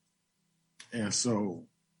want. And so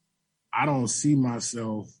I don't see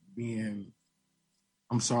myself being,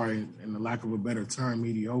 I'm sorry, in the lack of a better term,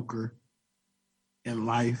 mediocre in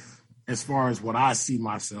life. As far as what I see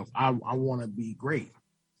myself, I want to be great.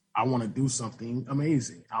 I want to do something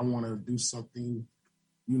amazing. I want to do something,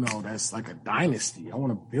 that's like a dynasty. I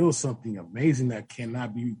want to build something amazing that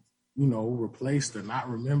cannot be, replaced or not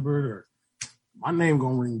remembered, or my name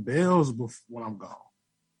going to ring bells when I'm gone.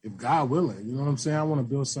 if God willing, you know what I'm saying? I want to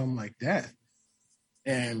build something like that.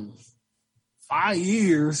 And 5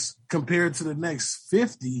 years compared to the next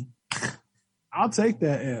 50, I'll take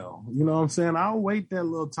that L. You know what I'm saying? I'll wait that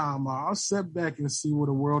little time out. I'll sit back and see where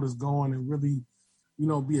the world is going and really,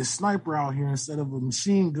 be a sniper out here instead of a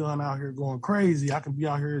machine gun out here going crazy. I can be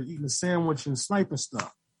out here eating a sandwich and sniping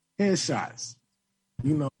stuff, headshots,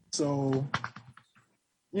 So,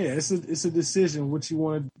 yeah, it's a decision what you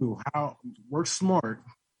want to do. How work smart,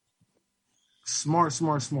 work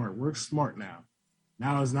smart now.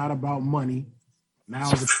 Now it's not about money. Now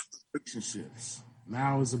it's about relationships.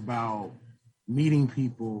 Now it's about meeting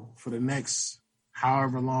people for the next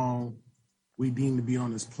however long we deem to be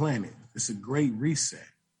on this planet. It's a great reset.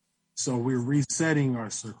 So we're resetting our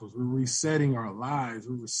circles. We're resetting our lives.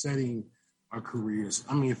 We're resetting our careers.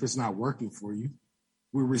 I mean, if it's not working for you,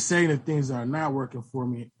 we're resetting the things that are not working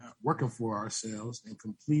for ourselves and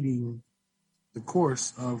completing the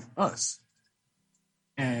course of us.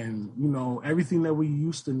 And, everything that we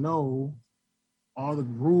used to know, all the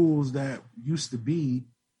rules that used to be,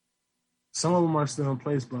 some of them are still in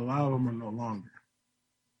place, but a lot of them are no longer.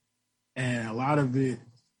 And a lot of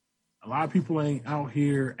people ain't out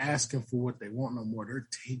here asking for what they want no more. They're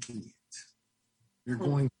taking it. They're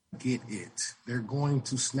going to get it. They're going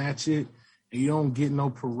to snatch it. And you don't get no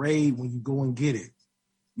parade when you go and get it.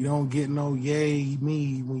 You don't get no yay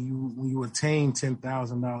me when you attain $10,000,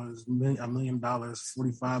 $1 million,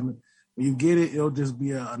 45 million. When you get it, it'll just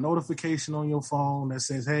be a notification on your phone that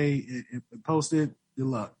says, hey, it posted, good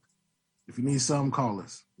luck. If you need something, call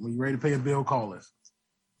us. When you're ready to pay a bill, call us.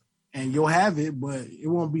 And you'll have it, but it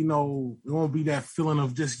won't be that feeling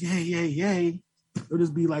of just yay, yay, yay. It'll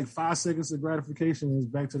just be like 5 seconds of gratification and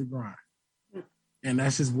it's back to the grind. And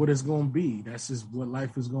that's just what it's going to be. That's just what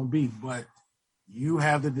life is going to be. But you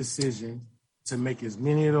have the decision to make as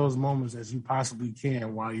many of those moments as you possibly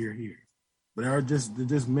can while you're here. But they're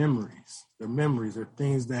just memories. They're memories. They're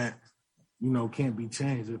things that, can't be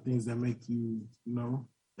changed. They're things that make you,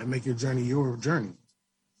 that make your journey your journey.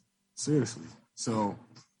 Seriously. So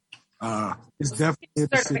it's definitely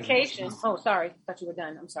certification. Oh, sorry. I thought you were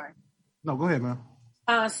done. I'm sorry. No, go ahead, man.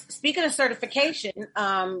 Speaking of certification,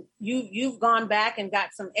 you've gone back and got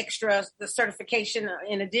some extra certification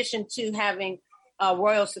in addition to having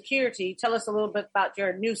Royal Security. Tell us a little bit about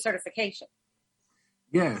your new certification.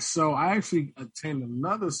 Yeah, so I actually obtained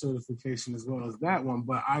another certification as well as that one,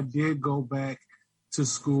 but I did go back to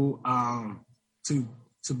school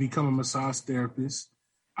to become a massage therapist.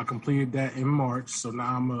 I completed that in March, so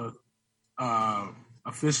now I'm a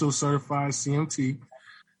official certified CMT.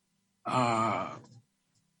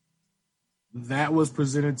 That was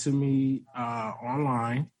presented to me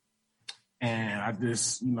online, and I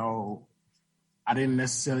just, I didn't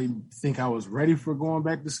necessarily think I was ready for going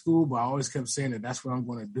back to school, but I always kept saying that that's what I'm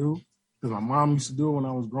going to do because my mom used to do it when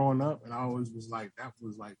I was growing up, and I always was like, that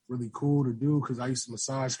was like really cool to do because I used to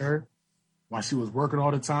massage her while she was working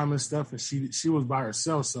all the time and stuff, and she was by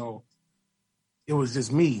herself, so it was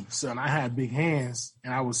just me. So, and I had big hands,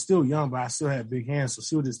 and I was still young, but I still had big hands, so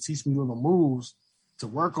she would just teach me little moves to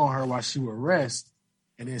work on her while she would rest.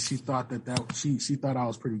 And then she thought she thought I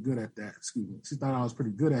was pretty good at that. Excuse me. She thought I was pretty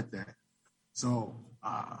good at that. So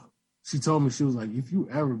she told me, she was like, if you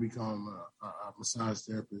ever become a massage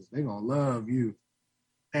therapist, they're going to love you.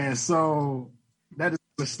 And so that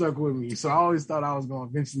just stuck with me. So I always thought I was going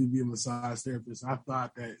to eventually be a massage therapist. I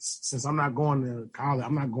thought that since I'm not going to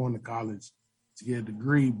college to get a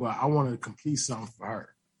degree, but I want to complete something for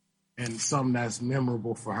her. And something that's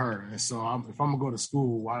memorable for her. And so if I'm going to go to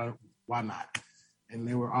school, why not? And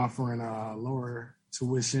they were offering a lower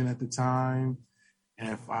tuition at the time. And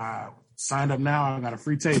if I signed up now, I got a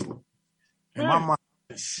free table. In my mind,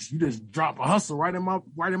 you just drop a hustle right in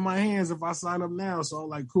my hands if I sign up now. So I'm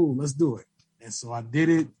like, cool, let's do it. And so I did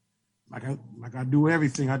it like I do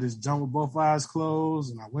everything. I just jumped with both eyes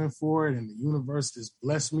closed and I went for it. And the universe just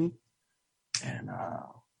blessed me. And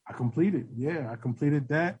I completed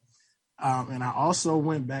that. And I also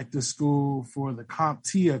went back to school for the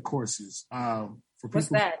CompTIA courses. For What's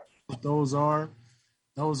people, that?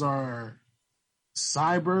 Those are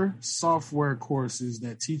cyber software courses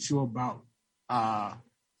that teach you about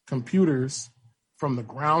computers from the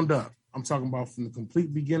ground up. I'm talking about from the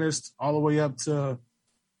complete beginners all the way up to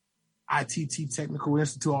ITT Technical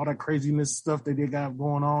Institute, all that craziness stuff that they got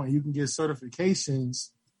going on. And you can get certifications,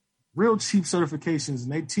 real cheap certifications,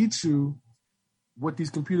 and they teach you what these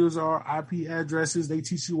computers are, IP addresses. They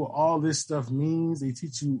teach you what all this stuff means. They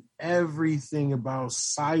teach you everything about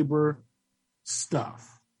cyber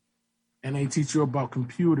stuff. And they teach you about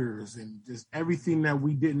computers and just everything that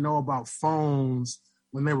we didn't know about phones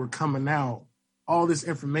when they were coming out. all this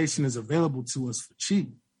information is available to us for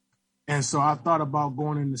cheap. And so I thought about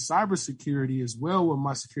going into cybersecurity as well with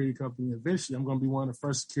my security company. Eventually, I'm going to be one of the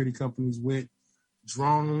first security companies with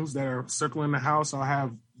drones that are circling the house. I'll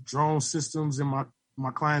have drone systems in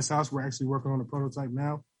my client's house. We're actually working on a prototype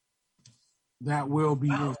now that will be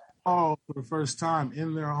installed for the first time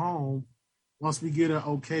in their home once we get an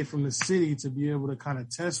okay from the city to be able to kind of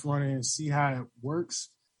test run it and see how it works.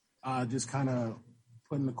 Just kind of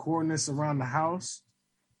putting the coordinates around the house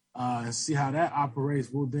and see how that operates.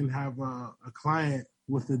 We'll then have a client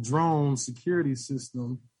with a drone security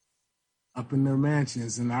system up in their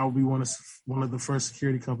mansions, and I will be one of the first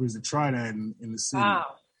security companies to try that in the city. Wow.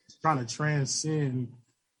 Trying to transcend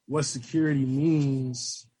what security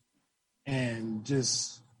means and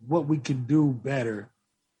just what we can do better.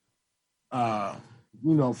 For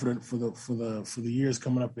the years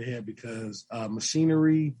coming up ahead, because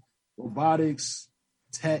machinery, robotics,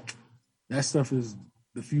 tech, that stuff is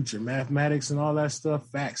the future. Mathematics and all that stuff,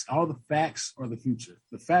 facts. All the facts are the future.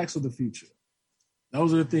 The facts are the future.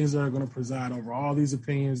 Those are the things that are going to preside over all these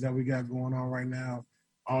opinions that we got going on right now,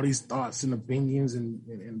 all these thoughts and opinions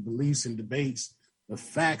and beliefs and debates. The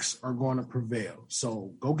facts are going to prevail.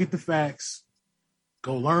 So go get the facts,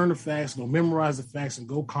 go learn the facts, go memorize the facts, and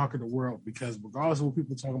go conquer the world, because regardless of what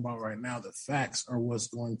people are talking about right now, the facts are what's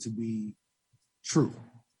going to be true.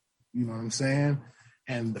 You know what I'm saying?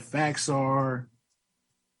 And the facts are,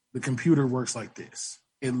 the computer works like this.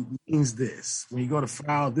 It means this. When you go to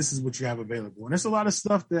file, this is what you have available. And there's a lot of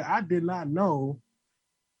stuff that I did not know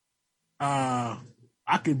I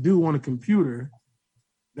could do on a computer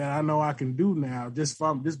that I know I can do now just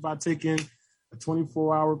by taking a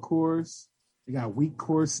 24-hour course. They got week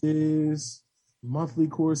courses, monthly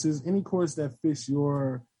courses, any course that fits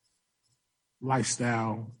your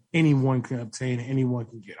lifestyle. Anyone can obtain, anyone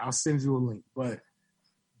can get. I'll send you a link. But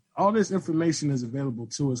all this information is available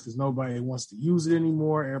to us because nobody wants to use it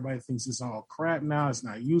anymore. Everybody thinks it's all crap now. It's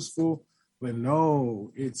not useful. But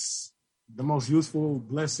no, it's the most useful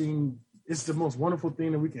blessing. It's the most wonderful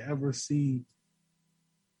thing that we can ever see.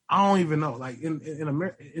 I don't even know. Like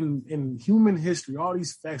in human history, all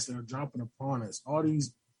these facts that are dropping upon us, all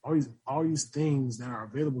these things that are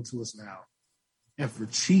available to us now, and for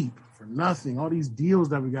cheap, for nothing, all these deals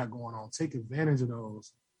that we got going on, take advantage of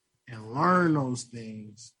those and learn those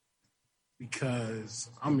things, because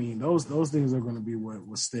I mean those things are going to be what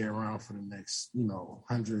will stay around for the next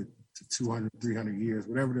 100 to 200, 300 years,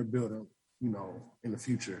 whatever they're building, in the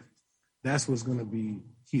future. That's what's going to be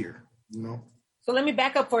here, So let me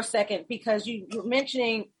back up for a second, because you're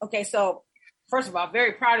mentioning, okay, so first of all,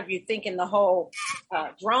 very proud of you thinking the whole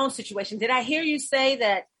drone situation. Did I hear you say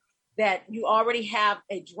that you already have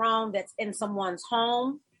a drone that's in someone's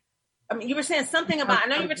home? I mean, you were saying something about, I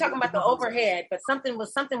know you were talking about the overhead, but something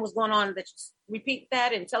was going on. That repeat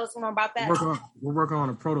that and tell us more about that. We're working on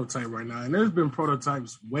a prototype right now, and there's been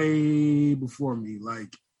prototypes way before me.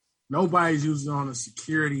 Like, nobody's using it on a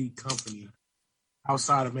security company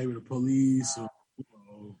outside of maybe the police or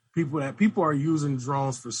people are using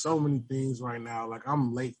drones for so many things right now. Like,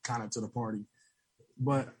 I'm late kind of to the party,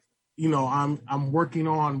 but I'm working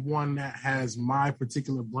on one that has my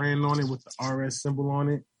particular brand on it with the RS symbol on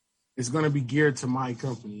it. It's going to be geared to my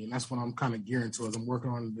company, and that's what I'm kind of gearing towards. I'm working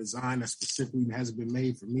on a design that specifically hasn't been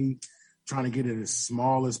made for me, trying to get it as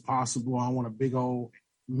small as possible. I want a big old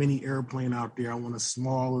mini airplane out there. I want a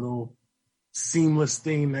small little seamless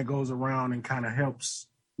thing that goes around and kind of helps,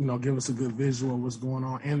 give us a good visual of what's going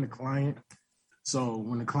on and the client. So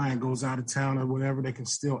when the client goes out of town or whatever, they can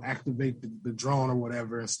still activate the drone or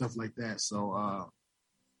whatever and stuff like that. So,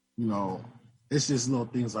 it's just little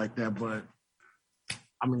things like that. But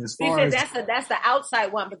I mean, as far as that's the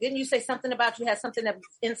outside one, but didn't you say something about you had something that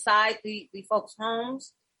was inside the folks'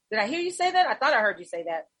 homes? Did I hear you say that? I thought I heard you say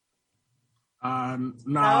that.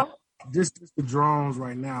 No, just the drones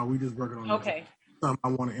right now. We just working on okay. Something I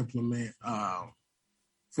want to implement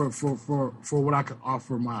for what I can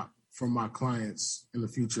offer my clients in the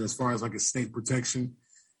future, as far as like estate protection,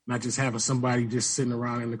 not just having somebody just sitting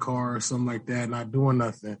around in the car or something like that, not doing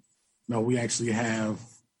nothing. No, we actually have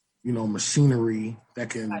machinery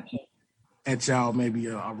that can etch out maybe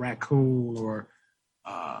a raccoon or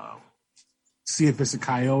see if it's a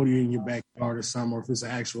coyote in your backyard or something, or if it's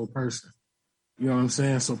an actual person. You know what I'm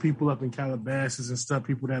saying? So people up in Calabasas and stuff,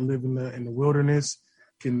 people that live in the wilderness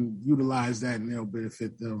can utilize that, and it'll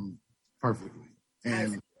benefit them perfectly.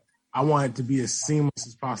 And I want it to be as seamless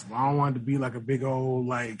as possible. I don't want it to be like a big old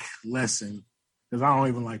lesson, because I don't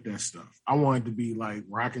even like that stuff. I want it to be like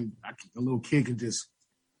where a little kid can just,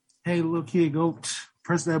 hey, little kid, go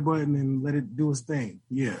press that button and let it do its thing.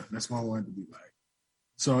 Yeah, that's what I want it to be like.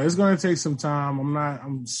 So it's going to take some time.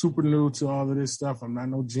 I'm super new to all of this stuff. I'm not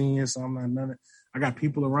no genius. I'm not none of, I got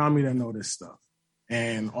people around me that know this stuff.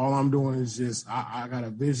 And all I'm doing is just, I got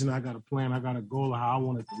a vision, I got a plan, I got a goal of how I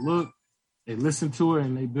want it to look. They listen to it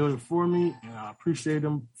and they build it for me, and I appreciate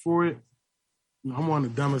them for it. You know, I'm one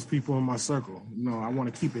of the dumbest people in my circle. You know, I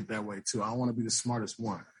want to keep it that way too. I want to be the smartest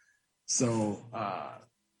one. So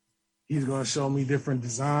he's going to show me different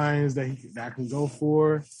designs that I can go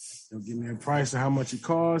for. He'll give me a price of how much it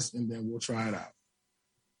costs, and then we'll try it out.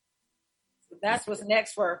 That's what's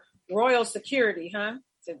next for Royal Security, huh?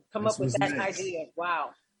 To come That's up with that next. idea.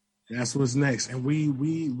 Wow. That's what's next. And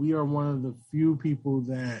we are one of the few people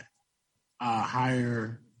that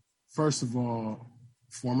hire, first of all,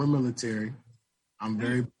 former military. I'm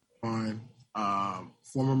very on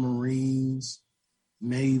former Marines,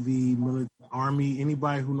 Navy, military, Army,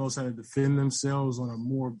 anybody who knows how to defend themselves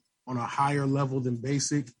on a higher level than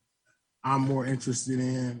basic. I'm more interested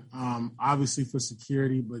in, obviously for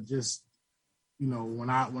security, but just, you know,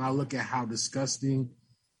 when I look at how disgusting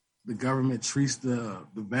the government treats the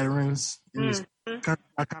veterans in this country,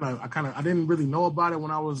 I didn't really know about it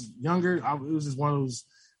when I was younger. It was just one of those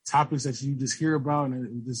topics that you just hear about, and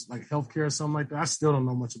it was just like healthcare or something like that. I still don't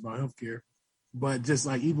know much about healthcare, but just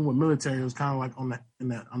like even with military, it was kind of like on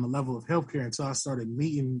the level of healthcare until I started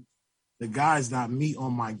meeting the guys that I meet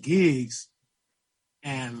on my gigs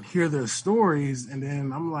and hear their stories, and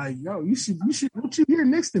then I'm like, yo, you should what you here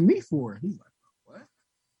next to me for? He's like,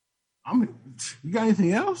 what? You got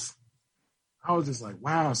anything else? I was just like,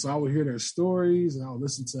 wow. So I would hear their stories and I would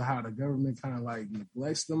listen to how the government kind of like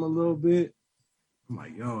neglects them a little bit. I'm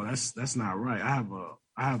like, yo, that's not right.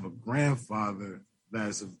 I have a grandfather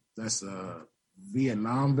that's a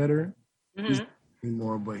Vietnam veteran. He's not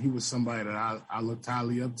anymore, but he was somebody that I looked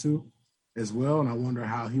highly up to as well, and I wonder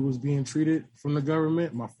how he was being treated from the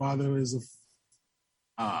government. My father is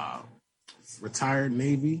a retired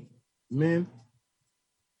Navy man,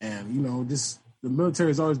 and you know, just the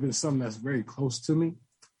military has always been something that's very close to me,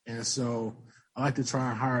 and so I like to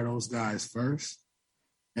try and hire those guys first.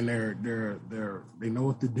 And they know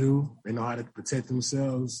what to do. They know how to protect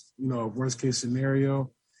themselves, you know, worst case scenario.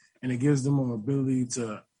 And it gives them an ability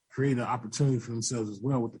to create an opportunity for themselves as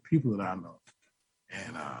well with the people that I know.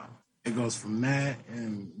 And it goes from that.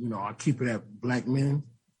 And, you know, I keep it at black men.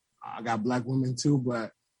 I got black women too,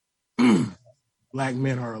 but black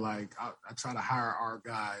men are like, I try to hire our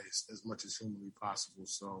guys as much as humanly possible.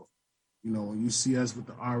 So, you know, when you see us with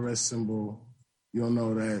the RS symbol, you'll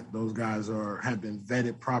know that those guys have been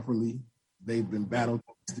vetted properly. They've been battle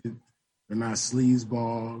tested. They're not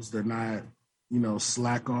sleazeballs. They're not, you know,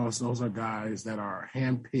 slack offs. Those are guys that are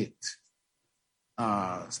handpicked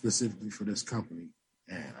specifically for this company.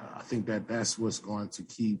 And I think that's what's going to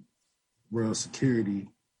keep Royal Security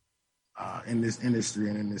in this industry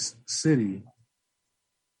and in this city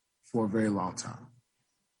for a very long time.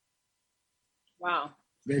 Wow.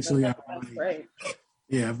 Eventually, that's great.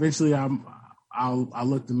 Yeah, eventually I'll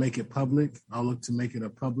look to make it public. I'll look to make it a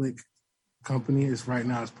public company. Right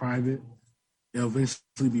now it's private. It'll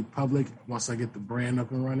eventually be public once I get the brand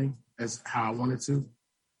up and running. That's how I want it to.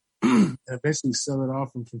 And eventually sell it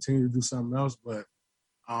off and continue to do something else. But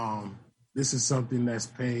this is something that's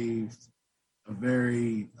paved a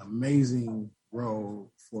very amazing road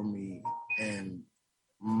for me and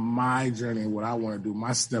my journey and what I want to do,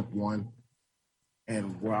 my step one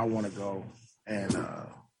and where I want to go. And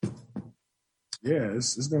yeah,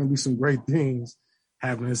 it's going to be some great things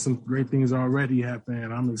happening. Some great things already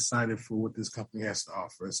happening. I'm excited for what this company has to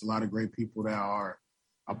offer. It's a lot of great people that are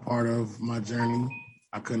a part of my journey.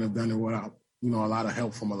 I couldn't have done it without, you know, a lot of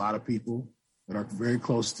help from a lot of people that are very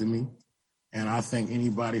close to me. And I thank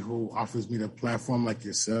anybody who offers me the platform like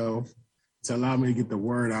yourself to allow me to get the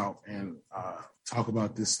word out and talk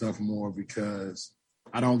about this stuff more, because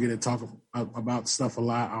I don't get to talk about stuff a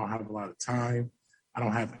lot. I don't have a lot of time. I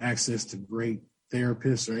don't have access to great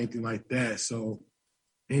therapists or anything like that. So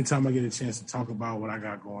anytime I get a chance to talk about what I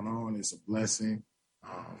got going on, it's a blessing.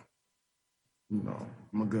 You know,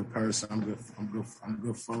 I'm a good person. I'm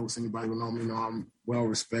good folks. Anybody who know me know I'm well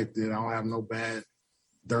respected. I don't have no bad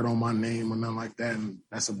dirt on my name or nothing like that. And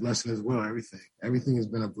that's a blessing as well. Everything has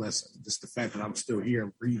been a blessing. Just the fact that I'm still here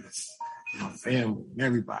and breathing. My family,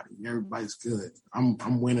 everybody's good.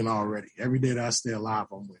 I'm winning already. Every day that I stay alive,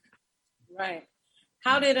 I'm winning. Right.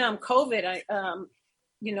 How did COVID?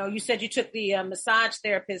 You know, you said you took the massage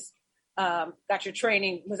therapist, got your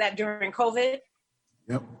training. Was that during COVID?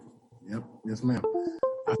 Yep. Yes, ma'am.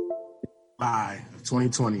 July of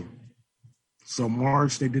 2020. So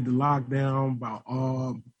March they did the lockdown.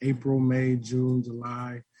 About April, May, June,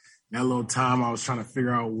 July, that little time I was trying to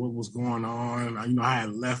figure out what was going on. I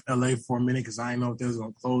had left LA for a minute because I didn't know if they was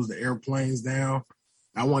going to close the airplanes down.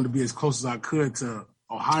 I wanted to be as close as I could to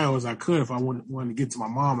Ohio as I could. If I wanted to get to my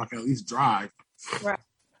mom, I could at least drive. Right.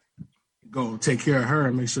 Go take care of her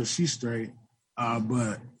and make sure she's straight.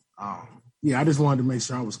 But I just wanted to make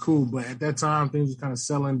sure I was cool. But at that time, things were kind of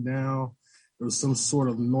settling down. There was some sort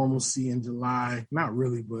of normalcy in July. Not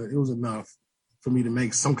really, but it was enough for me to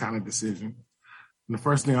make some kind of decision. And the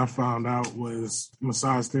first thing I found out was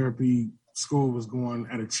massage therapy school was going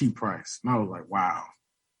at a cheap price. And I was like, wow,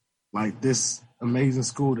 like this amazing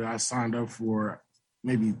school that I signed up for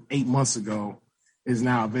maybe 8 months ago is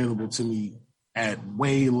now available to me at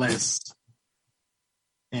way less.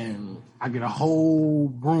 And I get a whole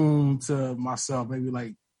room to myself, maybe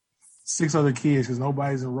like 6 other kids because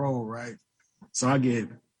nobody's enrolled, right? So I get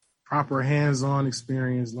proper hands-on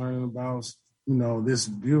experience learning about, this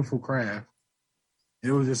beautiful craft.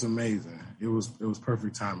 It was just amazing. It was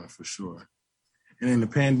perfect timing for sure. And in the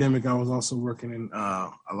pandemic, I was also working in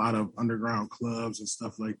a lot of underground clubs and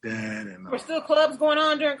stuff like that. And were still clubs going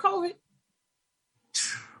on during COVID?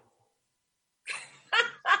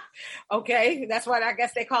 Okay, that's why I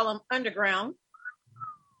guess they call them underground.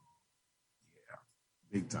 Yeah,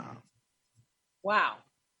 big time. Wow.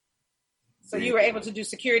 So you were able to do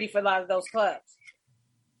security for a lot of those clubs?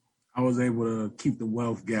 I was able to keep the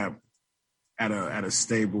wealth gap at a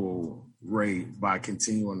stable rate by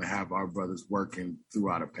continuing to have our brothers working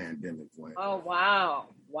throughout a pandemic. Oh, wow.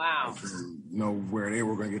 Know where they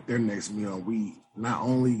were going to get their next meal. We not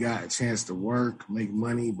only got a chance to work, make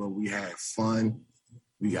money, but we had fun.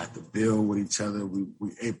 We got to build with each other. We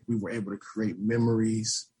were able to create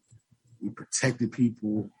memories. We protected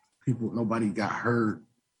people. Nobody got hurt.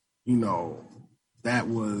 That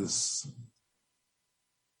was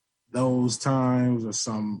those times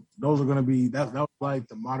those are going to be, that was like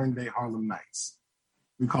the modern day Harlem Nights.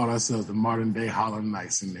 We called ourselves the modern day Harlem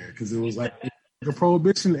Nights in there because it was like a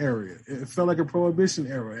prohibition area. It felt like a prohibition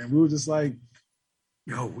era. And we were just like,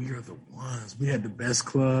 yo, we are the ones. We had the best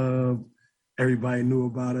club. Everybody knew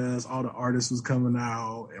about us. All the artists was coming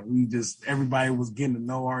out and everybody was getting to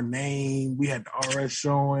know our name. We had the RS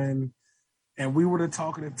showing. And we were the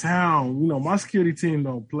talk of the town. My security team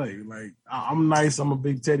don't play. Like, I'm nice. I'm a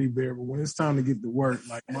big teddy bear. But when it's time to get to work,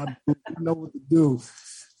 like, I know what to do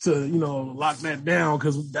to, lock that down.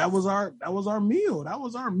 Because that was our meal. That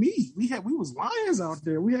was our meat. We was lions out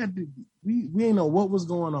there. We ain't know what was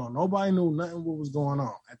going on. Nobody knew nothing what was going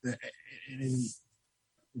on. In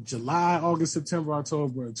July, August, September,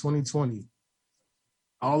 October of 2020,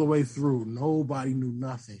 all the way through, nobody knew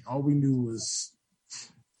nothing. All we knew was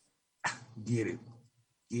get it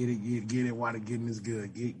while the getting is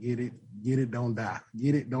good. Get it, don't die.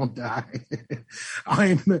 Get it, don't die.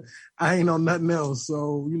 I ain't know nothing else.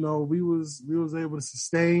 So, we was able to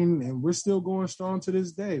sustain and we're still going strong to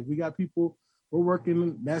this day. We got people, we're working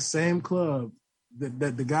in that same club. The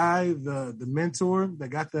guy, the mentor that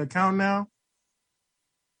got the account now,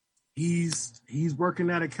 he's working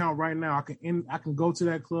that account right now. I can go to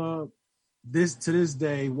that club to this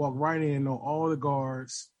day, walk right in, know all the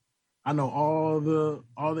guards. I know all the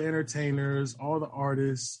entertainers, all the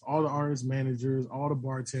artists managers, all the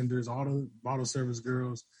bartenders, all the bottle service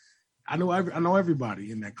girls. I know everybody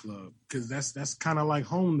in that club because that's kind of like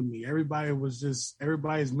home to me.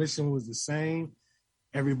 Everybody's mission was the same.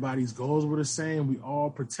 Everybody's goals were the same. We all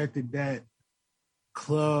protected that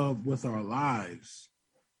club with our lives.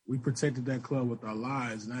 We protected that club with our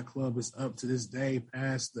lives, and that club is up to this day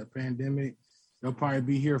past the pandemic. They'll probably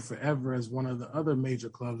be here forever as one of the other major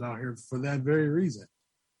clubs out here for that very reason.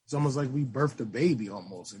 It's almost like we birthed a baby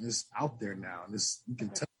almost, and it's out there now. And you can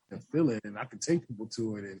touch it and feel it, and I can take people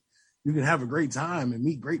to it, and you can have a great time and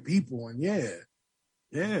meet great people. And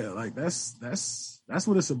like that's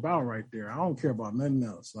what it's about right there. I don't care about nothing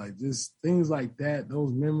else. Like just things like that,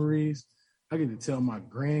 those memories. I get to tell my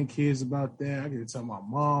grandkids about that. I get to tell my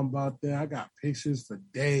mom about that. I got pictures for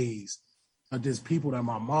days of just people that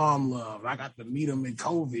my mom loved. I got to meet them in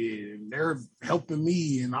COVID, and they're helping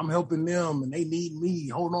me, and I'm helping them, and they need me,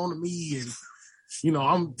 hold on to me, and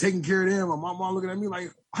I'm taking care of them. And my mom looking at me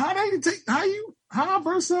like, how I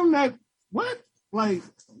birth something that what? Like,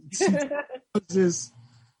 there's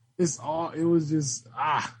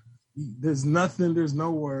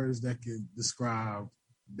no words that could describe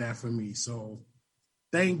that for me. So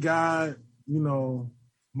thank God,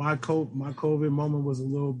 my COVID moment was a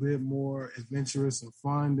little bit more adventurous and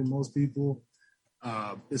fun than most people.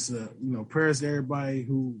 It's prayers to everybody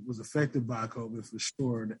who was affected by COVID for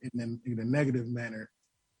sure, and then in a negative manner.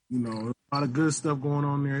 A lot of good stuff going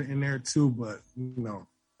on in there too, but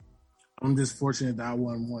I'm just fortunate that I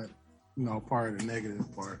wasn't part of the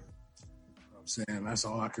negative part. I'm saying that's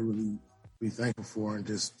all I can really be thankful for, and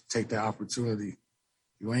just take that opportunity.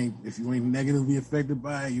 If you ain't negatively affected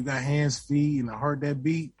by it, you got hands, feet, and a heart that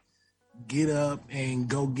beat, get up and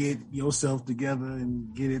go get yourself together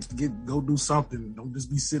and go do something. Don't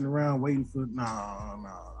just be sitting around waiting for,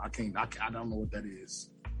 I can't, I don't know what that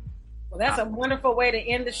is. Well, that's a wonderful way to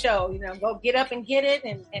end the show. Go get up and get it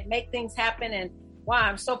and make things happen. And wow,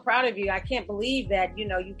 I'm so proud of you. I can't believe that,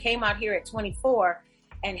 you came out here at 24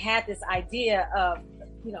 and had this idea of,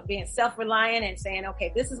 being self-reliant and saying,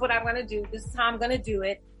 okay, this is what I'm going to do. This is how I'm going to do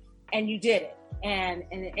it. And you did it. And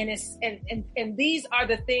these are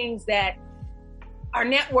the things that our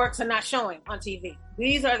networks are not showing on TV.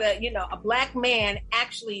 These are a Black man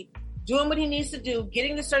actually doing what he needs to do,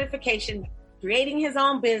 getting the certification, creating his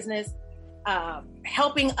own business,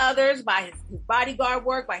 helping others by his bodyguard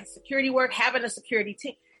work, by his security work, having a security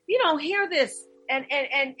team. You don't hear this, and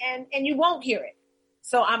you won't hear it.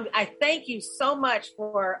 So I thank you so much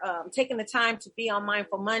for taking the time to be on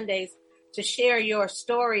Mindful Mondays to share your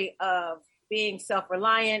story of being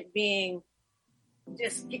self-reliant, being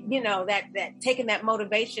just, that taking that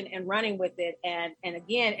motivation and running with it. And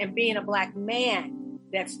being a Black man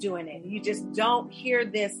that's doing it. You just don't hear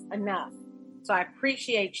this enough. So I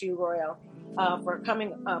appreciate you, Royal, for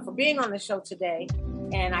coming, for being on the show today.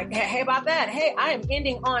 And hey, about that, hey, I am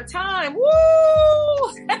ending on time. Woo!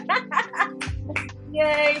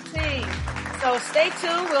 Yay, team. So stay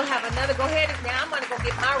tuned. We'll have another. Go ahead. Now I'm going to go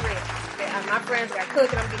get my ribs. My friends got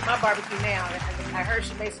cooking. I'm getting my barbecue now. I heard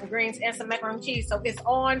she made some greens and some macaroni and cheese. So it's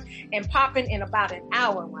on and popping in about an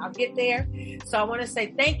hour when I'll get there. So I want to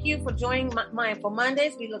say thank you for joining Mindful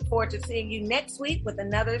Mondays. We look forward to seeing you next week with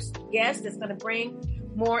another guest that's going to bring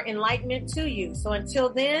more enlightenment to you. So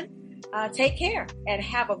until then, take care and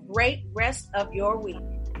have a great rest of your week.